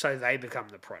 so they become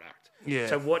the product. Yeah.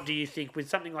 So what do you think with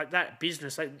something like that,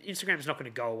 business, like Instagram's not going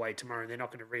to go away tomorrow and they're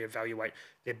not going to reevaluate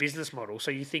their business model.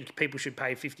 So you think people should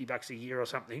pay $50 a year or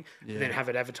something and then have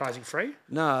it advertising free?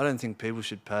 No, I don't think people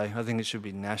should pay. I think it should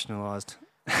be nationalised.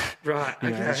 Right. You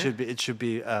know, Okay. it should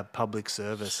be a public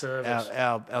service.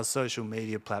 Our social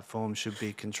media platform should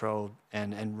be controlled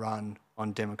and run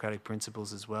on democratic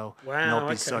principles as well. Wow, Not be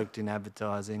okay. soaked in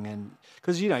advertising, and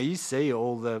because you see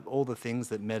all the things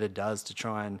that Meta does to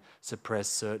try and suppress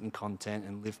certain content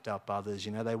and lift up others.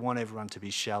 You know, they want everyone to be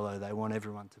shallow. They want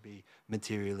everyone to be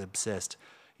materially obsessed.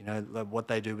 You know, like what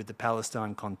they do with the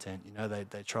Palestine content. You know,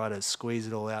 they try to squeeze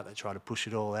it all out. They try to push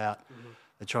it all out. Mm-hmm.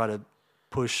 They try to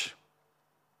push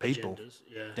people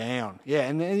down. Yeah,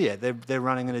 and they're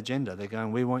running an agenda. They're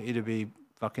going, we want you to be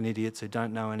fucking idiots who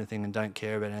don't know anything and don't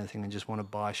care about anything and just want to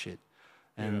buy shit.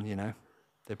 And, you know,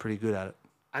 they're pretty good at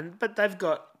it. But they've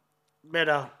got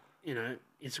Meta, you know,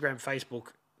 Instagram, Facebook,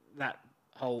 that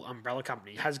whole umbrella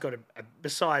company has got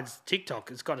besides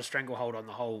TikTok, it's got a stranglehold on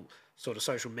the whole sort of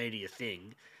social media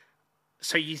thing.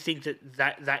 So you think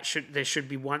there should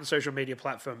be one social media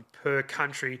platform per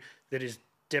country that is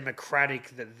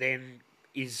democratic that then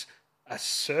is a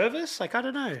service? Like, I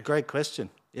don't know. Great question.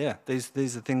 Yeah, these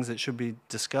are things that should be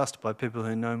discussed by people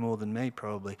who know more than me,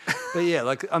 probably. But yeah,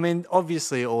 like, I mean,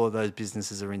 obviously all of those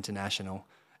businesses are international,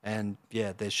 and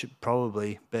yeah, there should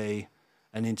probably be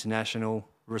an international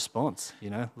response, you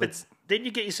know? But then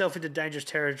you get yourself into dangerous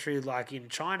territory like in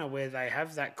China where they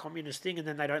have that communist thing and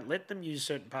then they don't let them use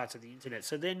certain parts of the internet.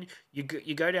 So then you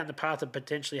go down the path of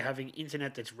potentially having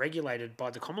internet that's regulated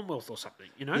by the Commonwealth or something,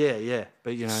 you know? Yeah.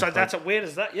 But, you know... So that's where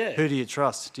does that... Yeah. Who do you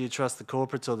trust? Do you trust the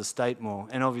corporates or the state more?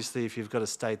 And obviously if you've got a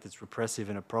state that's repressive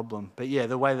and a problem. But yeah,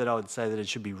 the way that I would say that it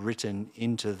should be written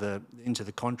into the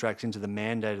contract, into the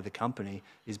mandate of the company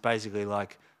is basically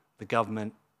like the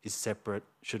government is separate,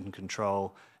 shouldn't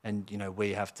control, and you know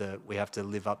we have to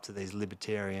live up to these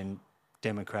libertarian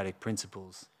democratic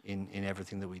principles in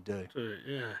everything that we do.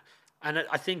 Yeah, and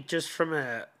I think just from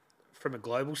a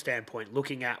global standpoint,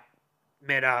 looking at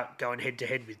Meta going head to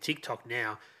head with TikTok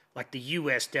now, like the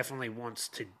US definitely wants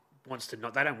to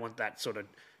not. They don't want that sort of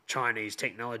Chinese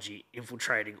technology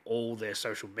infiltrating all their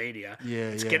social media. Yeah,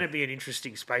 it's going to be an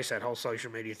interesting space, that whole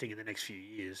social media thing in the next few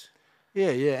years.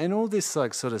 Yeah, and all this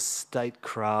like sort of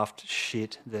statecraft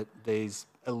shit that these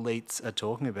elites are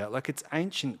talking about, like it's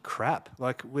ancient crap.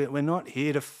 Like we're not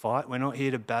here to fight, we're not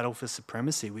here to battle for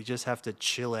supremacy. We just have to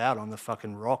chill out on the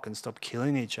fucking rock and stop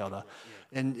killing each other.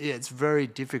 Yeah. And yeah, it's very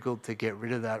difficult to get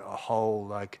rid of that whole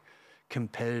like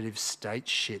competitive state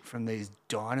shit from these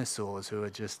dinosaurs who are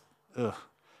just ugh.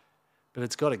 But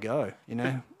it's got to go, you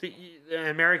know. The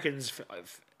Americans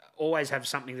always have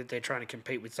something that they're trying to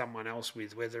compete with someone else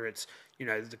with, whether it's, you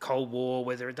know, the Cold War,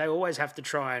 whether they always have to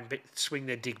try and swing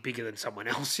their dick bigger than someone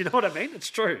else. You know what I mean? It's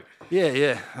true.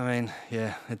 Yeah. I mean,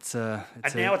 yeah, it's and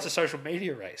now it's a social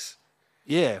media race.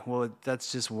 Yeah, well,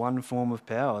 that's just one form of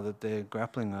power that they're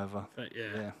grappling over. But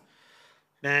yeah.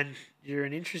 Man, you're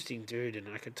an interesting dude, and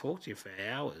I could talk to you for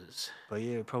hours. But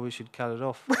yeah, probably should cut it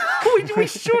off. we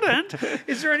shouldn't.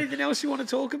 Is there anything else you want to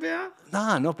talk about?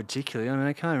 Nah, not particularly. I mean,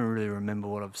 I can't really remember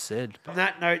what I've said. On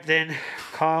that note, then,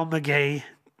 Kyle Magee,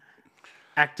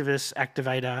 activist,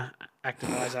 activizer.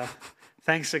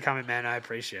 Thanks for coming, man. I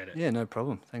appreciate it. Yeah, no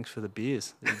problem. Thanks for the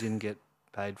beers that you didn't get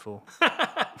paid for.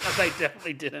 They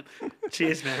definitely didn't.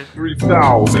 Cheers, man.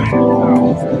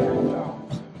 3,000.